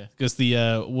because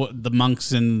the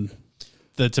monks in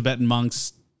the Tibetan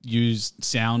monks use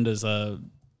sound as a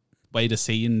way to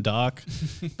see in dark,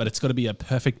 but it's got to be a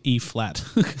perfect E flat.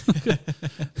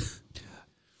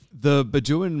 The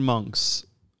Bedouin monks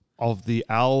of the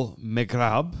Al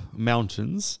Maghrab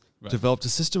Mountains developed a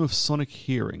system of sonic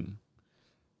hearing.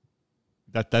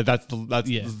 That's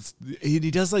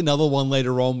he does another one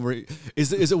later on. Where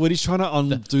is it when he's trying to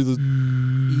undo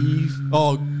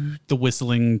the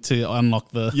whistling to unlock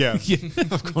the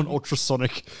I've gone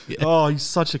ultrasonic. Yeah. Oh, he's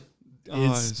such a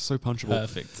It's so punchable.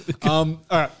 Perfect. All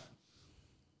right.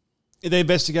 They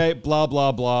investigate, blah,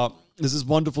 blah, blah. There's this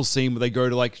wonderful scene where they go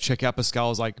to like check out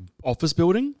Pascal's like office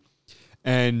building,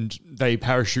 and they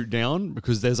parachute down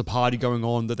because there's a party going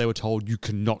on that they were told you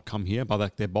cannot come here by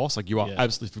like their boss. Like you are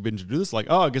absolutely forbidden to do this. Like,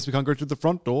 I guess we can't go through the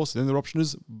front door. So then their option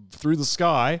is through the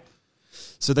sky.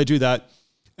 So they do that,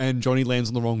 and Johnny lands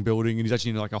on the wrong building, and he's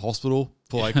actually in like a hospital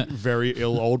for like very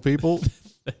ill old people.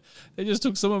 They just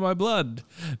took some of my blood.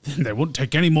 Then they won't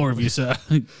take any more of you, sir.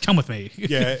 Come with me.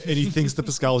 Yeah, and he thinks that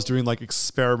Pascal is doing like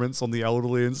experiments on the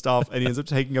elderly and stuff, and he ends up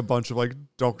taking a bunch of like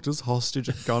doctors hostage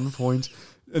at gunpoint,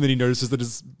 and then he notices that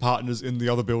his partner's in the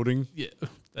other building. Yeah,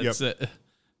 that's it.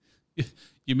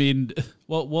 You mean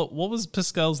what was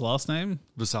Pascal's last name?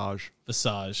 Visage.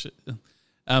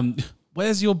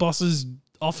 Where's your boss's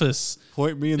office?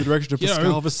 Point me in the direction of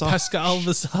Pascal Visage. Pascal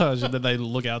Visage. And then they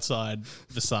look outside,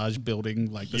 Visage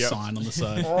building, like the sign on the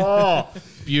side. Oh.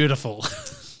 Beautiful.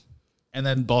 And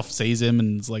then Boff sees him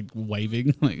and is like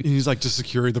waving. Like, and he's like just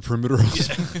securing the perimeter.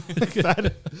 Like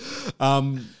that.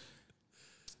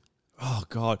 Oh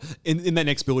God! In that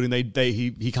next building,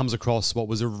 he comes across what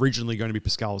was originally going to be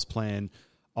Pascal's plan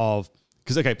of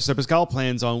so Pascal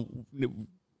plans on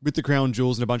with the crown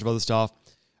jewels and a bunch of other stuff,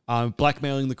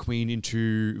 blackmailing the queen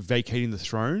into vacating the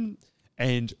throne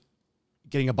and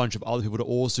getting a bunch of other people to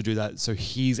also do that. So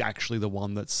he's actually the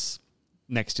one that's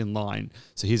next in line.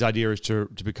 So his idea is to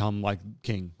become like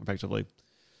king effectively.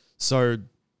 So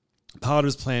part of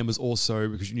his plan was also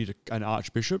because you need an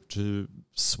archbishop to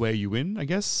swear you in, I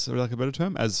guess, or like a better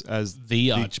term, as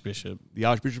the archbishop, the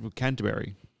Archbishop of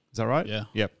Canterbury. Is that right? Yeah.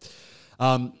 Yep.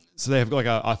 So they have got like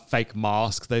a fake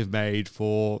mask they've made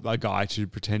for a guy to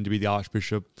pretend to be the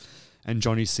archbishop, and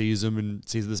Johnny sees him and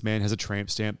sees that this man has a tramp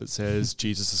stamp that says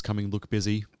Jesus is coming, look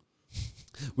busy,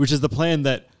 which is the plan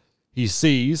that he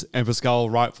sees, and Pascal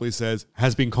rightfully says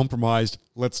has been compromised.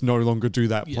 Let's no longer do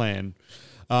that plan.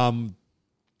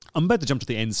 I'm about to jump to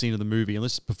the end scene of the movie.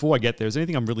 Unless before I get there, is there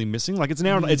anything I'm really missing? Like it's an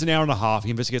hour. It's an hour and a half. He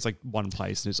investigates like one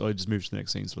place, and it just moves to the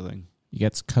next scene, sort of thing. He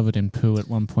gets covered in poo at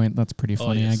one point. That's pretty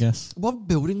funny, I guess. What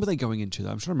building were they going into?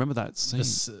 Though I'm trying to remember that scene.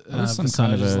 It was some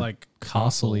kind of a like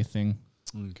castle-y thing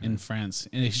in France,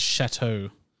 in a chateau.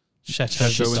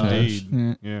 Chateau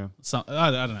indeed. Yeah.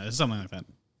 I don't know. It's something like that.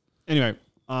 Anyway,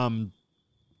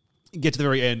 get to the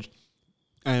very end,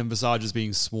 and Visage is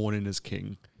being sworn in as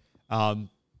king.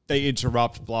 They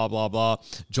interrupt, blah, blah, blah.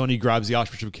 Johnny grabs the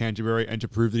Archbishop of Canterbury, and to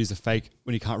prove that he's a fake,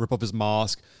 when he can't rip off his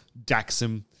mask, dacks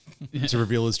him to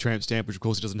reveal his tramp stamp, which of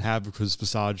course he doesn't have because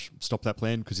Visage stopped that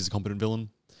plan because he's a competent villain.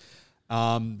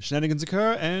 Shenanigans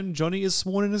occur, and Johnny is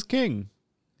sworn in as king.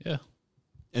 Yeah.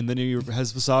 And then he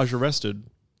has Visage arrested.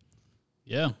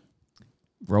 Yeah.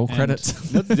 Roll credits.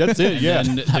 That's it, yeah.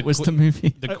 That was the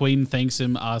movie. The Queen thanks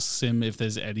him, asks him if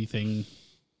there's anything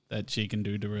that she can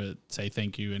do to say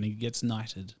thank you, and he gets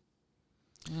knighted.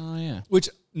 Oh, yeah. Which,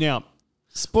 now,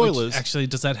 spoilers. Actually,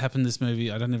 does that happen in this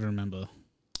movie? I don't even remember.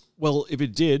 Well, if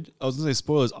it did, I was going to say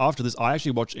spoilers. After this, I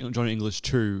actually watched Johnny English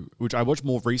 2, which I watched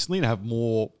more recently and have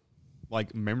more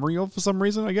like memory of for some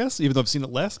reason, I guess, even though I've seen it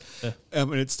less.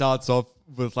 And it starts off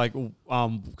with like,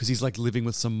 because he's like living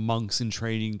with some monks in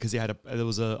training because there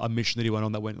was a mission that he went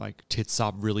on that went like tits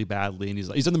up really badly, and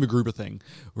he's done the MacGruber thing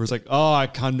where it's like, oh, I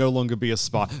can no longer be a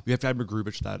spy. We have to add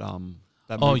MacGruber to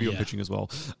that movie I'm pitching as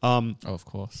well. Of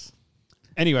course.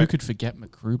 Anyway, who could forget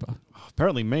MacGruber?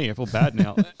 Apparently me. I feel bad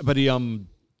now. But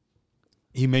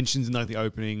he mentions in like the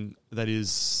opening that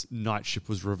his knightship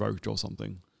was revoked or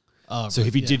something. So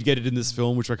if he did get it in this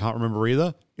film, which I can't remember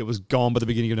either, it was gone by the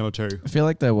beginning of number 2. I feel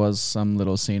like there was some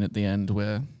little scene at the end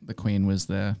where the Queen was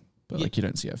there, but like you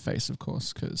don't see her face, of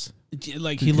course, because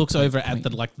like he looks over at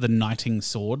the knighting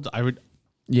sword. I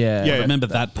remember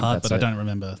that part, but I don't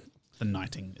remember the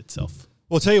knighting itself.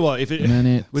 Well, I'll tell you what,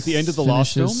 with the end of the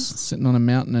last film, sitting on a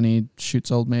mountain and he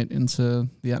shoots old mate into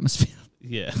the atmosphere.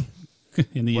 Yeah,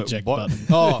 in the eject button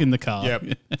in the car. Yep.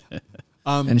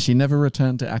 And she never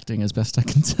returned to acting, as best I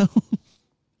can tell.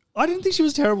 I didn't think she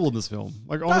was terrible in this film.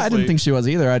 Like honestly, I didn't think she was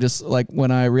either. I just like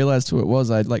when I realized who it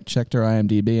was, I like checked her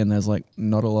IMDb, and there's like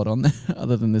not a lot on there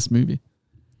other than this movie.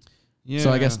 Yeah.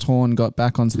 So I guess Torn got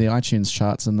back onto the iTunes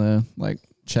charts, and the like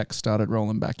checks started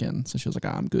rolling back in. So she was like,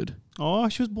 I'm good. Oh,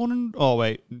 she was born in... Oh,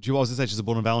 wait. I was going to say she was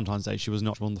born on Valentine's Day. She was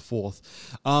not born on the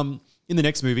 4th. In the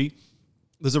next movie,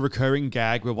 there's a recurring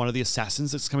gag where one of the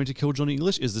assassins that's coming to kill Johnny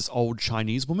English is this old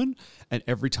Chinese woman. And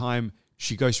every time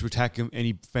she goes to attack him and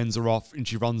he fends her off and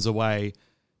she runs away,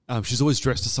 she's always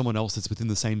dressed as someone else that's within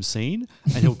the same scene.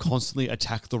 And he'll constantly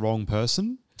attack the wrong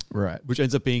person. Right. Which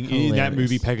ends up being, in that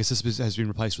movie, Pegasus has been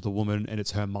replaced with a woman, and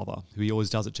it's her mother, who he always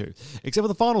does it to. Except for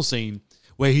the final scene,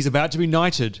 where he's about to be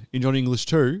knighted in Johnny English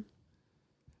 2,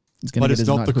 but it's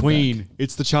not the Queen, back.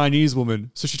 It's the Chinese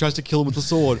woman. So she tries to kill him with the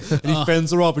sword, and he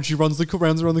fends her off, and she runs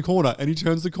around the corner, and he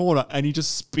turns the corner, and he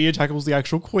just spear tackles the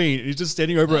actual Queen, and he's just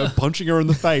standing over her, punching her in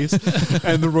the face,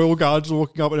 and the royal guards are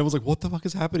walking up, and everyone's like, what the fuck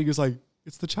is happening? He was like,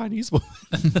 it's the Chinese woman.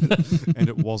 And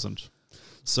it wasn't.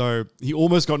 So he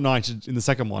almost got knighted in the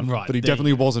second one, but he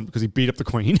definitely wasn't because he beat up the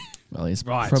Queen. Well, he's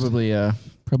probably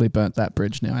burnt that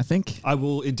bridge now, I think. I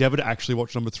will endeavour to actually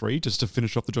watch number 3 just to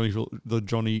finish off the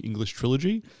Johnny English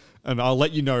trilogy, and I'll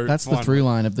let you know. That's the through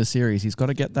line of the series. He's got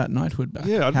to get that knighthood back.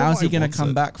 Yeah, how's he going to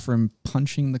come back from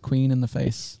punching the Queen in the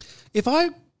face? If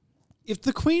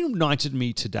the Queen knighted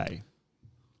me today,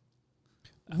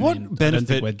 what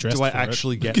benefit do I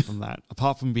actually get from that,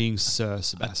 apart from being Sir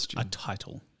Sebastian? A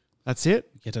title. That's it?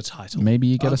 Get a title.Maybe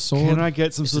you get a sword. Can I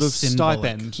get some sort of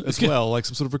stipend as well, like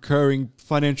some sort of recurring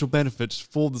financial benefit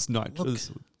for this knight? Look,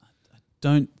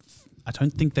 I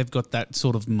don't think they've got that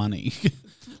sort of money.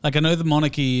 Like, I know the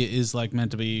monarchy is like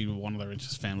meant to be one of the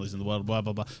richest families in the world, blah,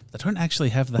 blah, blah. They don't actually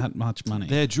have that much money.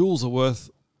 Their jewels are worth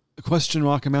a question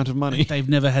mark amount of money. They've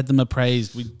never had them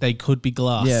appraised. They could be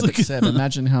glass. Yeah, but Seb,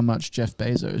 imagine how much Jeff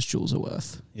Bezos' jewels are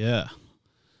worth. Yeah.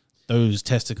 Those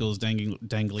testicles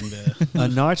dangling there. A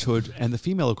knighthood and the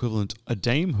female equivalent, a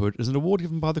damehood, is an award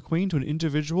given by the Queen to an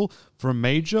individual for a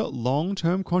major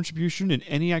long-term contribution in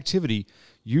any activity,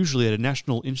 usually at a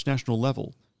national, international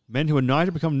level. Men who are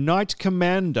knighted become Knight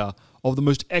Commander of the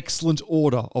most excellent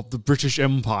order of the British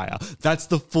Empire. That's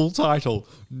the full title.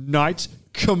 Knight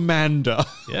Commander.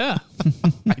 Yeah.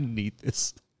 I need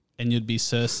this. And you'd be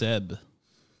Sir Seb.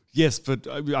 Yes, but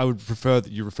I would prefer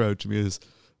that you refer to me as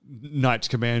Knight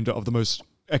Commander of the most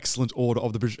excellent order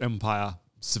of the British Empire,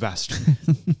 Sebastian.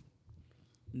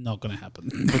 Not going to happen.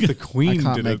 But the Queen I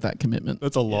can't did make it. that commitment.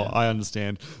 That's a lot. I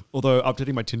understand. Although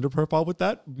updating my Tinder profile with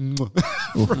that,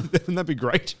 wouldn't that be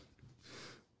great?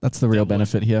 That's the real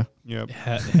benefit here. Yeah.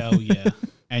 Hell yeah.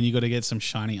 And you got to get some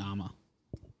shiny armor.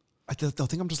 They'll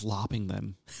think I'm just LARPing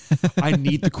then. I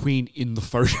need the Queen in the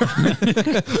photo.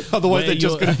 Otherwise, they're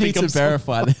just going to think I'm...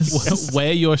 verify this.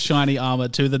 Wear your shiny armor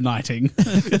to the knighting.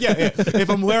 yeah. If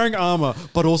I'm wearing armor,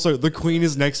 but also the Queen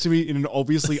is next to me in an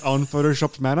obviously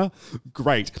unphotoshopped manner,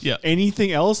 great. Yeah.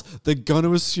 Anything else, they're going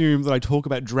to assume that I talk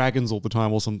about dragons all the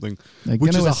time or something. They're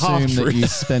which going is to a half assume that truth. you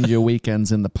spend your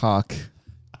weekends in the park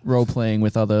role-playing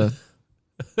with other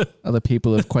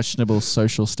people of questionable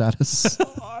social status.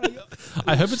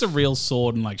 I hope it's a real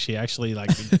sword and like she actually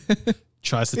like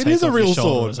tries to take It is off a real your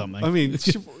shoulder sword or something. I mean,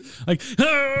 like,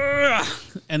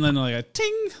 and then like a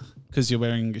ting because you're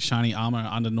wearing shiny armor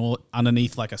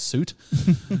underneath like a suit.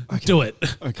 Do it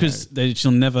because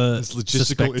she'll never. There's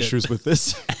logistical issues with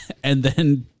this, and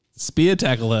then spear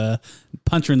tackle her,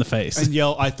 punch her in the face, and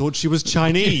yell, "I thought she was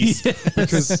Chinese,"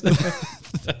 because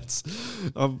that's.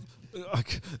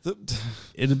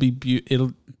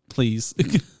 It'll please.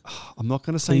 I'm not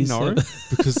going to say no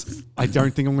because I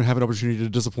don't think I'm going to have an opportunity to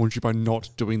disappoint you by not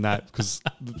doing that because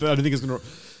I don't think it's going to.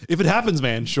 If it happens,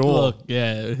 man, sure. Look,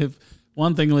 yeah.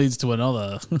 One thing leads to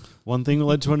another. One thing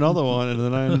led to another one, and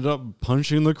then I ended up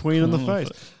punching the queen in the face.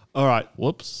 All right.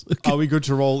 Whoops. Are we good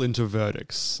to roll into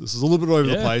verdicts? This is a little bit over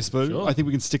the Yeah, place, but sure. I think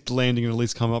we can stick to landing and at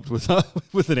least come up with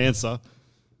with an answer.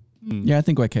 Yeah, I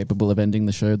think we're capable of ending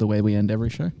the show the way we end every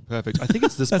show. Perfect. I think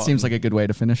it's this That button. seems like a good way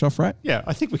to finish off, right? Yeah,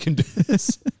 I think we can do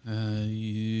this.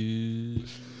 You...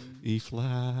 E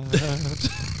flat.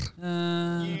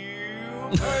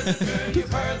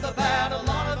 You've heard the bad, a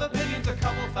lot of opinions, a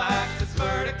couple facts, it's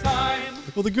verdict time.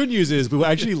 Well, the good news is we were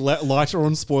actually lighter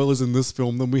on spoilers in this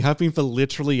film than we have been for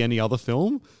literally any other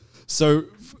film. So,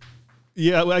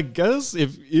 yeah, I guess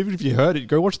even if you heard it,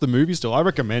 go watch the movie still. I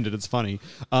recommend it. It's funny.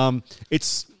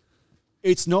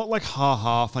 It's not like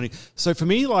ha-ha funny. So for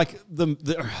me, like the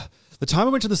time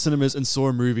I went to the cinemas and saw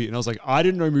a movie and I was like, I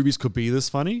didn't know movies could be this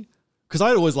funny. Because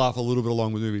I'd always laugh a little bit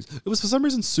along with movies. It was for some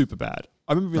reason super bad.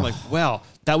 I remember being like, wow,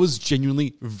 that was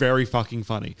genuinely very fucking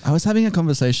funny. I was having a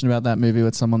conversation about that movie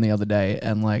with someone the other day,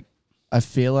 and like, I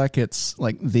feel like it's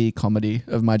like the comedy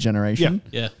of my generation.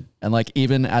 Yeah. And like,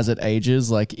 even as it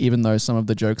ages, like, even though some of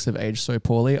the jokes have aged so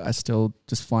poorly, I still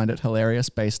just find it hilarious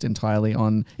based entirely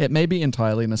on, it may be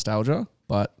entirely nostalgia,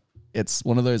 but it's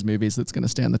one of those movies that's going to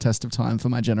stand the test of time for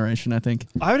my generation, I think.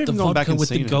 I haven't The even gone back vodka and with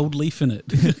seen the gold leaf in it.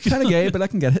 Kind of gay, but I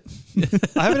can get it.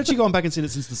 I haven't actually gone back and seen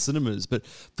it since the cinemas, but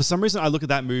for some reason I look at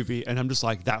that movie and I'm just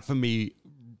like, that for me,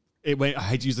 it went, I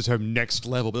hate to use the term next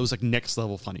level, but it was like next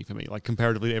level funny for me, like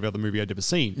comparatively to every other movie I'd ever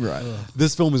seen. Right.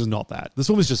 This film is not that. This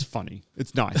film is just funny.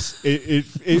 It's nice.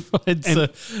 It's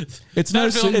no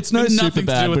super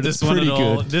bad, but it's pretty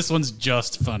good. This one's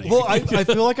just funny. Well, I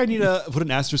feel like I need to put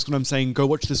an asterisk when I'm saying go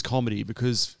watch this comedy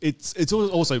because it's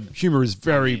also humor is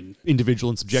very individual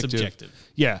and subjective.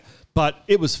 Yeah. But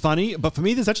it was funny. But for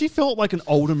me, this actually felt like an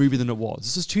older movie than it was.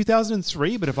 This is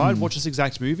 2003, but if I had watched this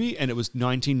exact movie and it was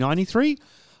 1993,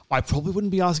 I probably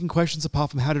wouldn't be asking questions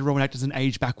apart from how did Rowan Atkinson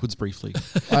age backwards briefly.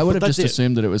 I would have That's just it.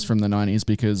 assumed that it was from the 90s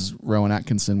because Rowan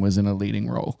Atkinson was in a leading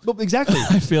role. Well, exactly.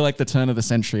 I feel like the turn of the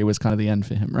century was kind of the end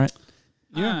for him, right?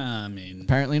 Yeah. I mean,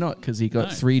 Apparently not, because he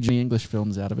got 3 Johnny English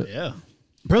films out of it. yeah.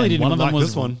 Apparently And didn't one even of them like was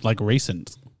this one. like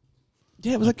recent.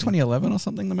 Yeah, it was like 2011 or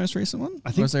something, the most recent one. I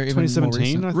Or think was there even more 2017.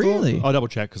 recent? I thought. Really? I'll double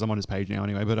check because I'm on his page now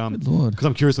anyway. But Good Lord. because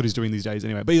I'm curious what he's doing these days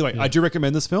anyway. But anyway, I do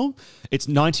recommend this film. It's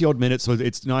 90 odd minutes, so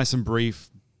it's nice and brief.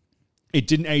 It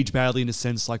didn't age badly in a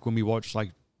sense like when we watched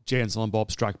like Jay and Silent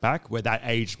Bob Strike Back, where that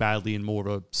aged badly in more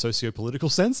of a socio-political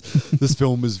sense. This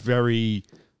film is very.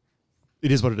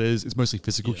 It is what it is. It's mostly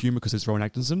physical humor because it's Rowan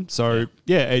Atkinson. So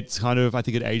yeah, it's kind of. I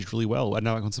think it aged really well. And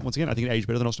now once again, I think it aged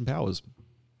better than Austin Powers.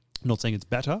 I'm not saying it's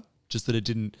better, just that it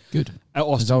didn't. Good.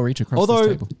 Austin, I'll reach across although,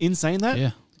 this table. in saying that,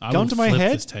 Yeah. I gun will to my flip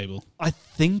head, this table. I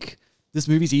think this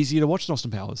movie's easier to watch than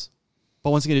Austin Powers.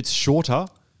 But once again, it's shorter,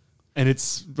 and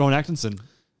it's Rowan Atkinson.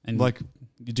 And like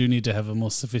you do need to have a more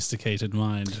sophisticated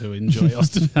mind to enjoy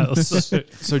Austin Powers.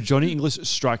 so Johnny English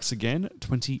Strikes Again,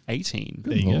 2018.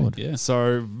 There you Lord. go. Yeah.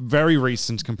 So very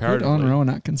recent Good comparatively. on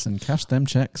Rowan Atkinson. Cash them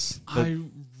checks. I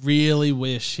really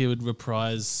wish he would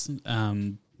reprise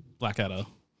Blackadder.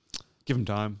 Give him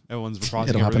time. Everyone's reprising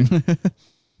It'll everything. happen.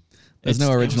 There's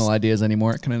no It original was ideas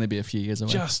anymore. It can only be a few years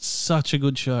away. just such a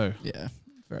good show. Yeah,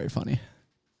 very funny.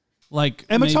 Like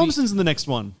Emma maybe- Thompson's in the next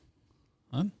one.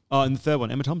 Huh? Oh, in the third one,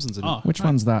 Emma Thompson's in Oh, Which right.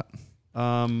 one's that? it.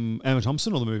 Emma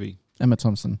Thompson or the movie? Emma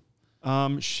Thompson.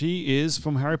 She is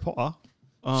from Harry Potter.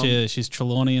 She's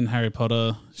Trelawney in Harry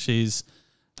Potter. She's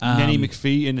Nanny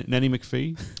McPhee in Nanny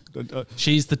McPhee.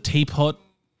 She's the teapot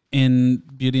in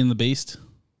Beauty and the Beast.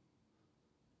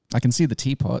 I can see the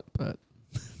teapot, but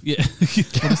Yeah.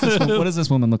 what does this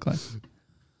woman look like?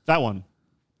 That one.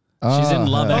 She's in Oh,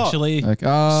 Love her. Actually. Okay.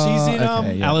 Oh, She's in,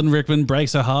 okay, yeah. Alan Rickman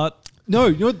breaks her heart. No,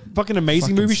 you know what fucking amazing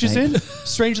Fucking movie she's snake. in?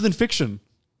 Stranger Than Fiction.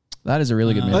 That is a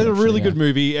really good movie. That's a actually, really yeah. good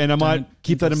movie, and I might Don't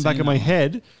keep that in think the I've back of seen my that one.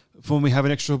 head for when we have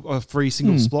an extra free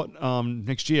single spot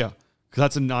next year. Because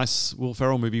that's a nice Will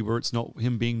Ferrell movie where it's not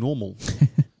him being normal.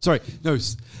 Sorry, no,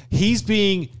 he's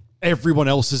being everyone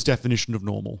else's definition of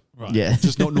normal. Right. Yeah.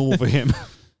 Just not normal for him.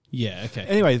 Yeah, okay.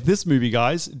 Anyway, this movie,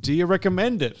 guys, do you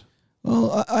recommend it?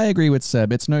 Well, I agree with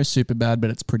Seb. It's no super bad, but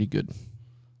it's pretty good.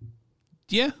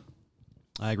 Yeah.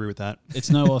 I agree with that. It's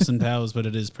no Austin Powers, but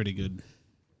it is pretty good.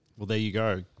 Well, there you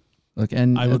go. Look,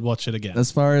 and I would watch it again.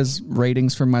 as far as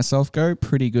ratings from myself go,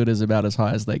 pretty good is about as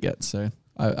high as they get. So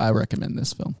I recommend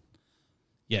this film.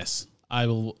 Yes, I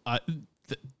will.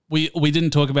 We didn't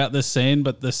talk about this scene,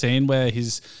 but the scene where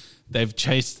they've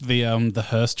chased the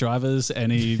hearse drivers and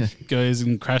he goes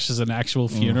and crashes an actual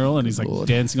funeral and he's like Lord.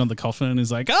 dancing on the coffin and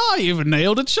he's like, "Oh, you've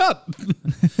nailed it shut,"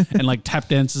 and like tap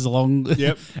dances along.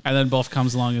 Yep. And then Boff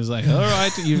comes along and is like, "All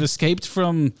right, you've escaped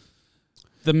from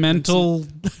the mental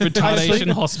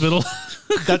retardation hospital."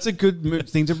 That's a good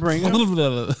thing to bring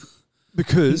up.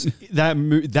 Because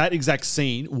that exact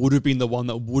scene would have been the one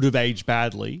that would have aged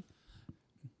badly,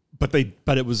 but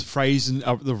it was phrased in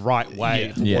the right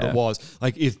way for what it was.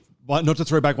 Like not to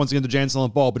throw back once again to Jay and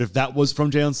Silent Bob, but if that was from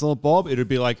Jay and Silent Bob, it would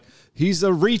be like, he's a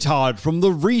retard from the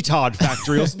retard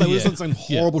factory or something. Some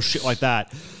horrible shit like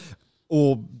that.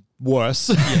 Or worse.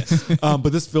 Yes.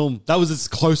 But this film, that was its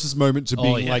closest moment to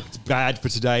being like bad for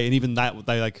today. And even that,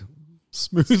 they like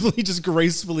smoothly, just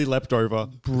gracefully leapt over.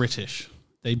 British.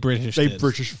 Yes.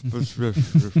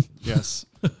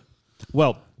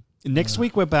 Well, next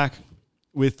week we're back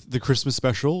with the Christmas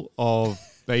special of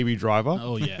Baby Driver.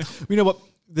 Oh, yeah. You know what?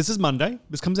 This is Monday.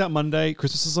 This comes out Monday.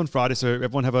 Christmas is on Friday, so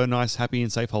everyone have a nice, happy,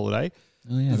 and safe holiday.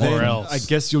 Oh, yeah. Or else. I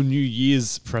guess your New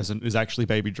Year's present is actually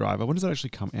Baby Driver. When does that actually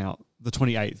come out? The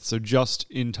 28th. So just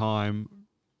in time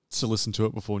to listen to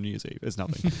it before New Year's Eve. There's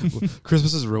nothing.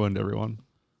 Christmas is ruined, everyone.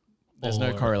 There's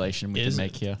no correlation we can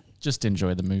make here. Just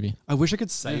enjoy the movie. I wish I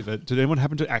could save it. Did anyone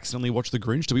happen to accidentally watch The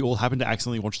Grinch? Do we all happen to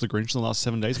accidentally watch The Grinch in the last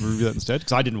 7 days and review that instead?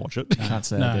 Because I didn't watch it. Can't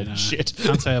say I did. No. Shit.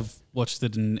 Can't say I've watched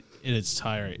it in its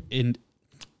entirety.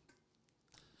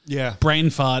 Yeah.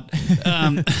 Brain fart.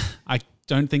 I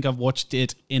don't think I've watched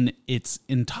it in its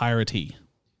entirety.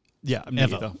 Yeah, me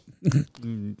ever. either.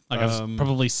 I've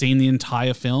probably seen the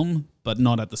entire film, but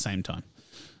not at the same time.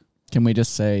 Can we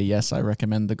just say, yes, I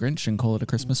recommend The Grinch and call it a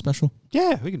Christmas special?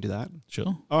 Yeah, we can do that.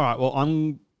 Sure. All right. Well,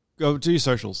 go do your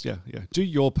socials. Yeah. Do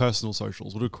your personal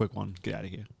socials. We'll do a quick one. Get out of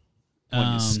here.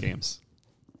 On your scams.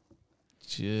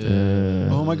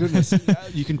 Oh my goodness!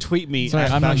 You can tweet me at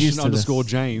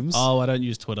 @Bastion_James. Oh, I don't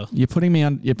use Twitter. You're putting me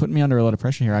under a lot of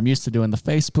pressure here. I'm used to doing the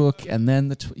Facebook and then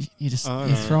the you're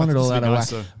throwing it all out of whack.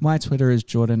 My Twitter is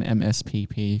Jordan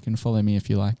MSPP. You can follow me if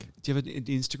you like. Do you have an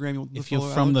Instagram you want to If you're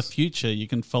from the future, you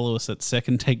can follow us at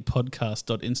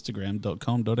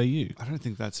secondtakepodcast.instagram.com.au. I don't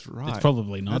think that's right. It's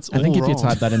probably not. I think if you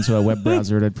type that into a web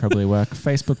browser, it'd probably work.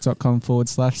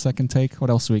 Facebook.com/secondtake. What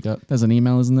else we got? There's an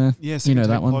email, isn't there? Yes, you know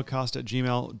that one.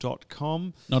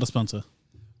 podcast@gmail.com. Not a sponsor.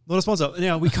 Not a sponsor.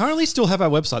 Now, we currently still have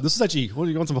our website. This is actually, what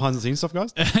do you want some behind the scenes stuff,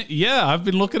 guys? Yeah, I've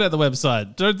been looking at the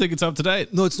website. Don't think it's up to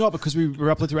date. No, it's not, because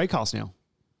we're uploading through Acast now.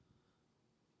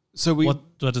 So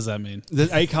what does that mean? The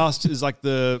Acast is like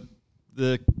we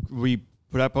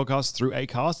put our podcasts through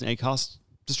Acast, and Acast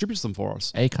distributes them for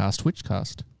us. Acast, which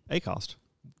cast? Acast.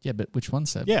 Yeah, but which one,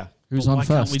 Seb? Yeah. Who's on why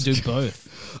first? Can't we do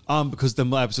both? Because then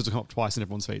my episodes will come up twice in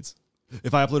everyone's feeds.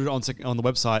 If I upload it on the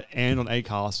website and on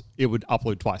Acast, it would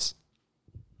upload twice.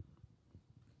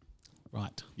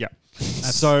 Right. Yeah.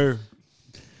 So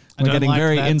we're getting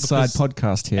very inside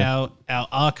podcast here. Our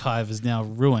archive is now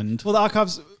ruined. Well, the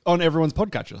archive's on everyone's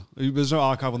podcatcher. There's no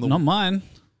archive on the... Not mine.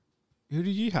 Who do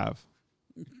you have?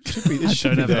 It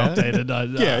should be there. Updated.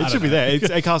 It should be there.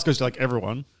 Acast goes to like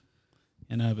everyone.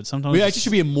 You know, but sometimes... We actually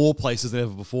should be in more places than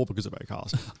ever before because of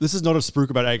Acast. This is not a spruik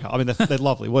about Acast. I mean, they're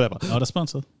lovely, whatever. Not a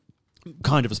sponsor.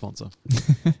 Kind of a sponsor.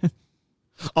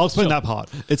 I'll explain that part.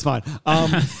 It's fine.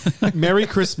 Merry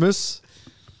Christmas.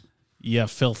 Yeah,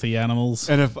 filthy animals.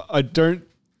 And if I don't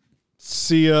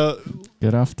see a...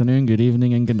 Good afternoon, good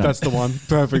evening, and good night. That's the one.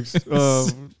 Perfect.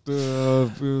 Yeah.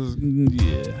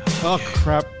 Oh,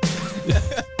 crap.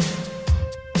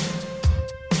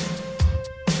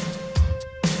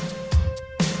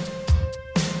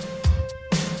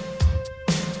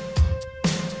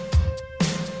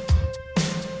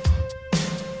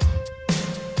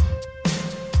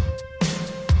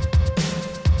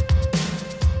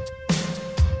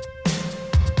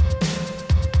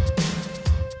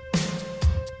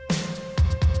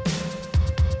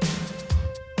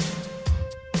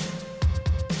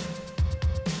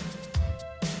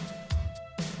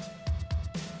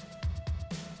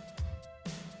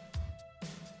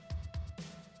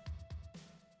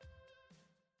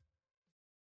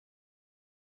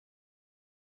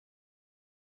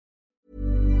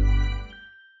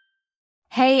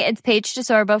 Hey, it's Paige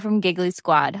DeSorbo from Giggly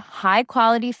Squad. High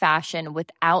quality fashion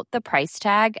without the price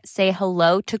tag. Say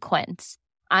hello to Quince.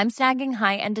 I'm snagging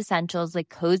high-end essentials like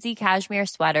cozy cashmere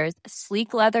sweaters,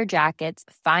 sleek leather jackets,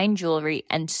 fine jewelry,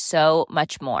 and so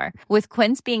much more. With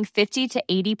Quince being 50 to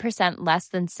 80% less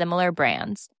than similar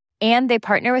brands. And they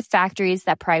partner with factories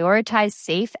that prioritize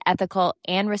safe, ethical,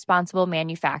 and responsible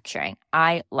manufacturing.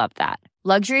 I love that.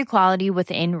 Luxury quality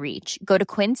within reach. Go to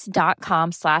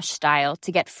quince.com/style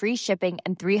to get free shipping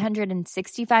and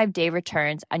 365-day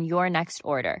returns on your next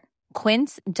order.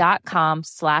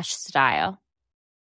 Quince.com/style.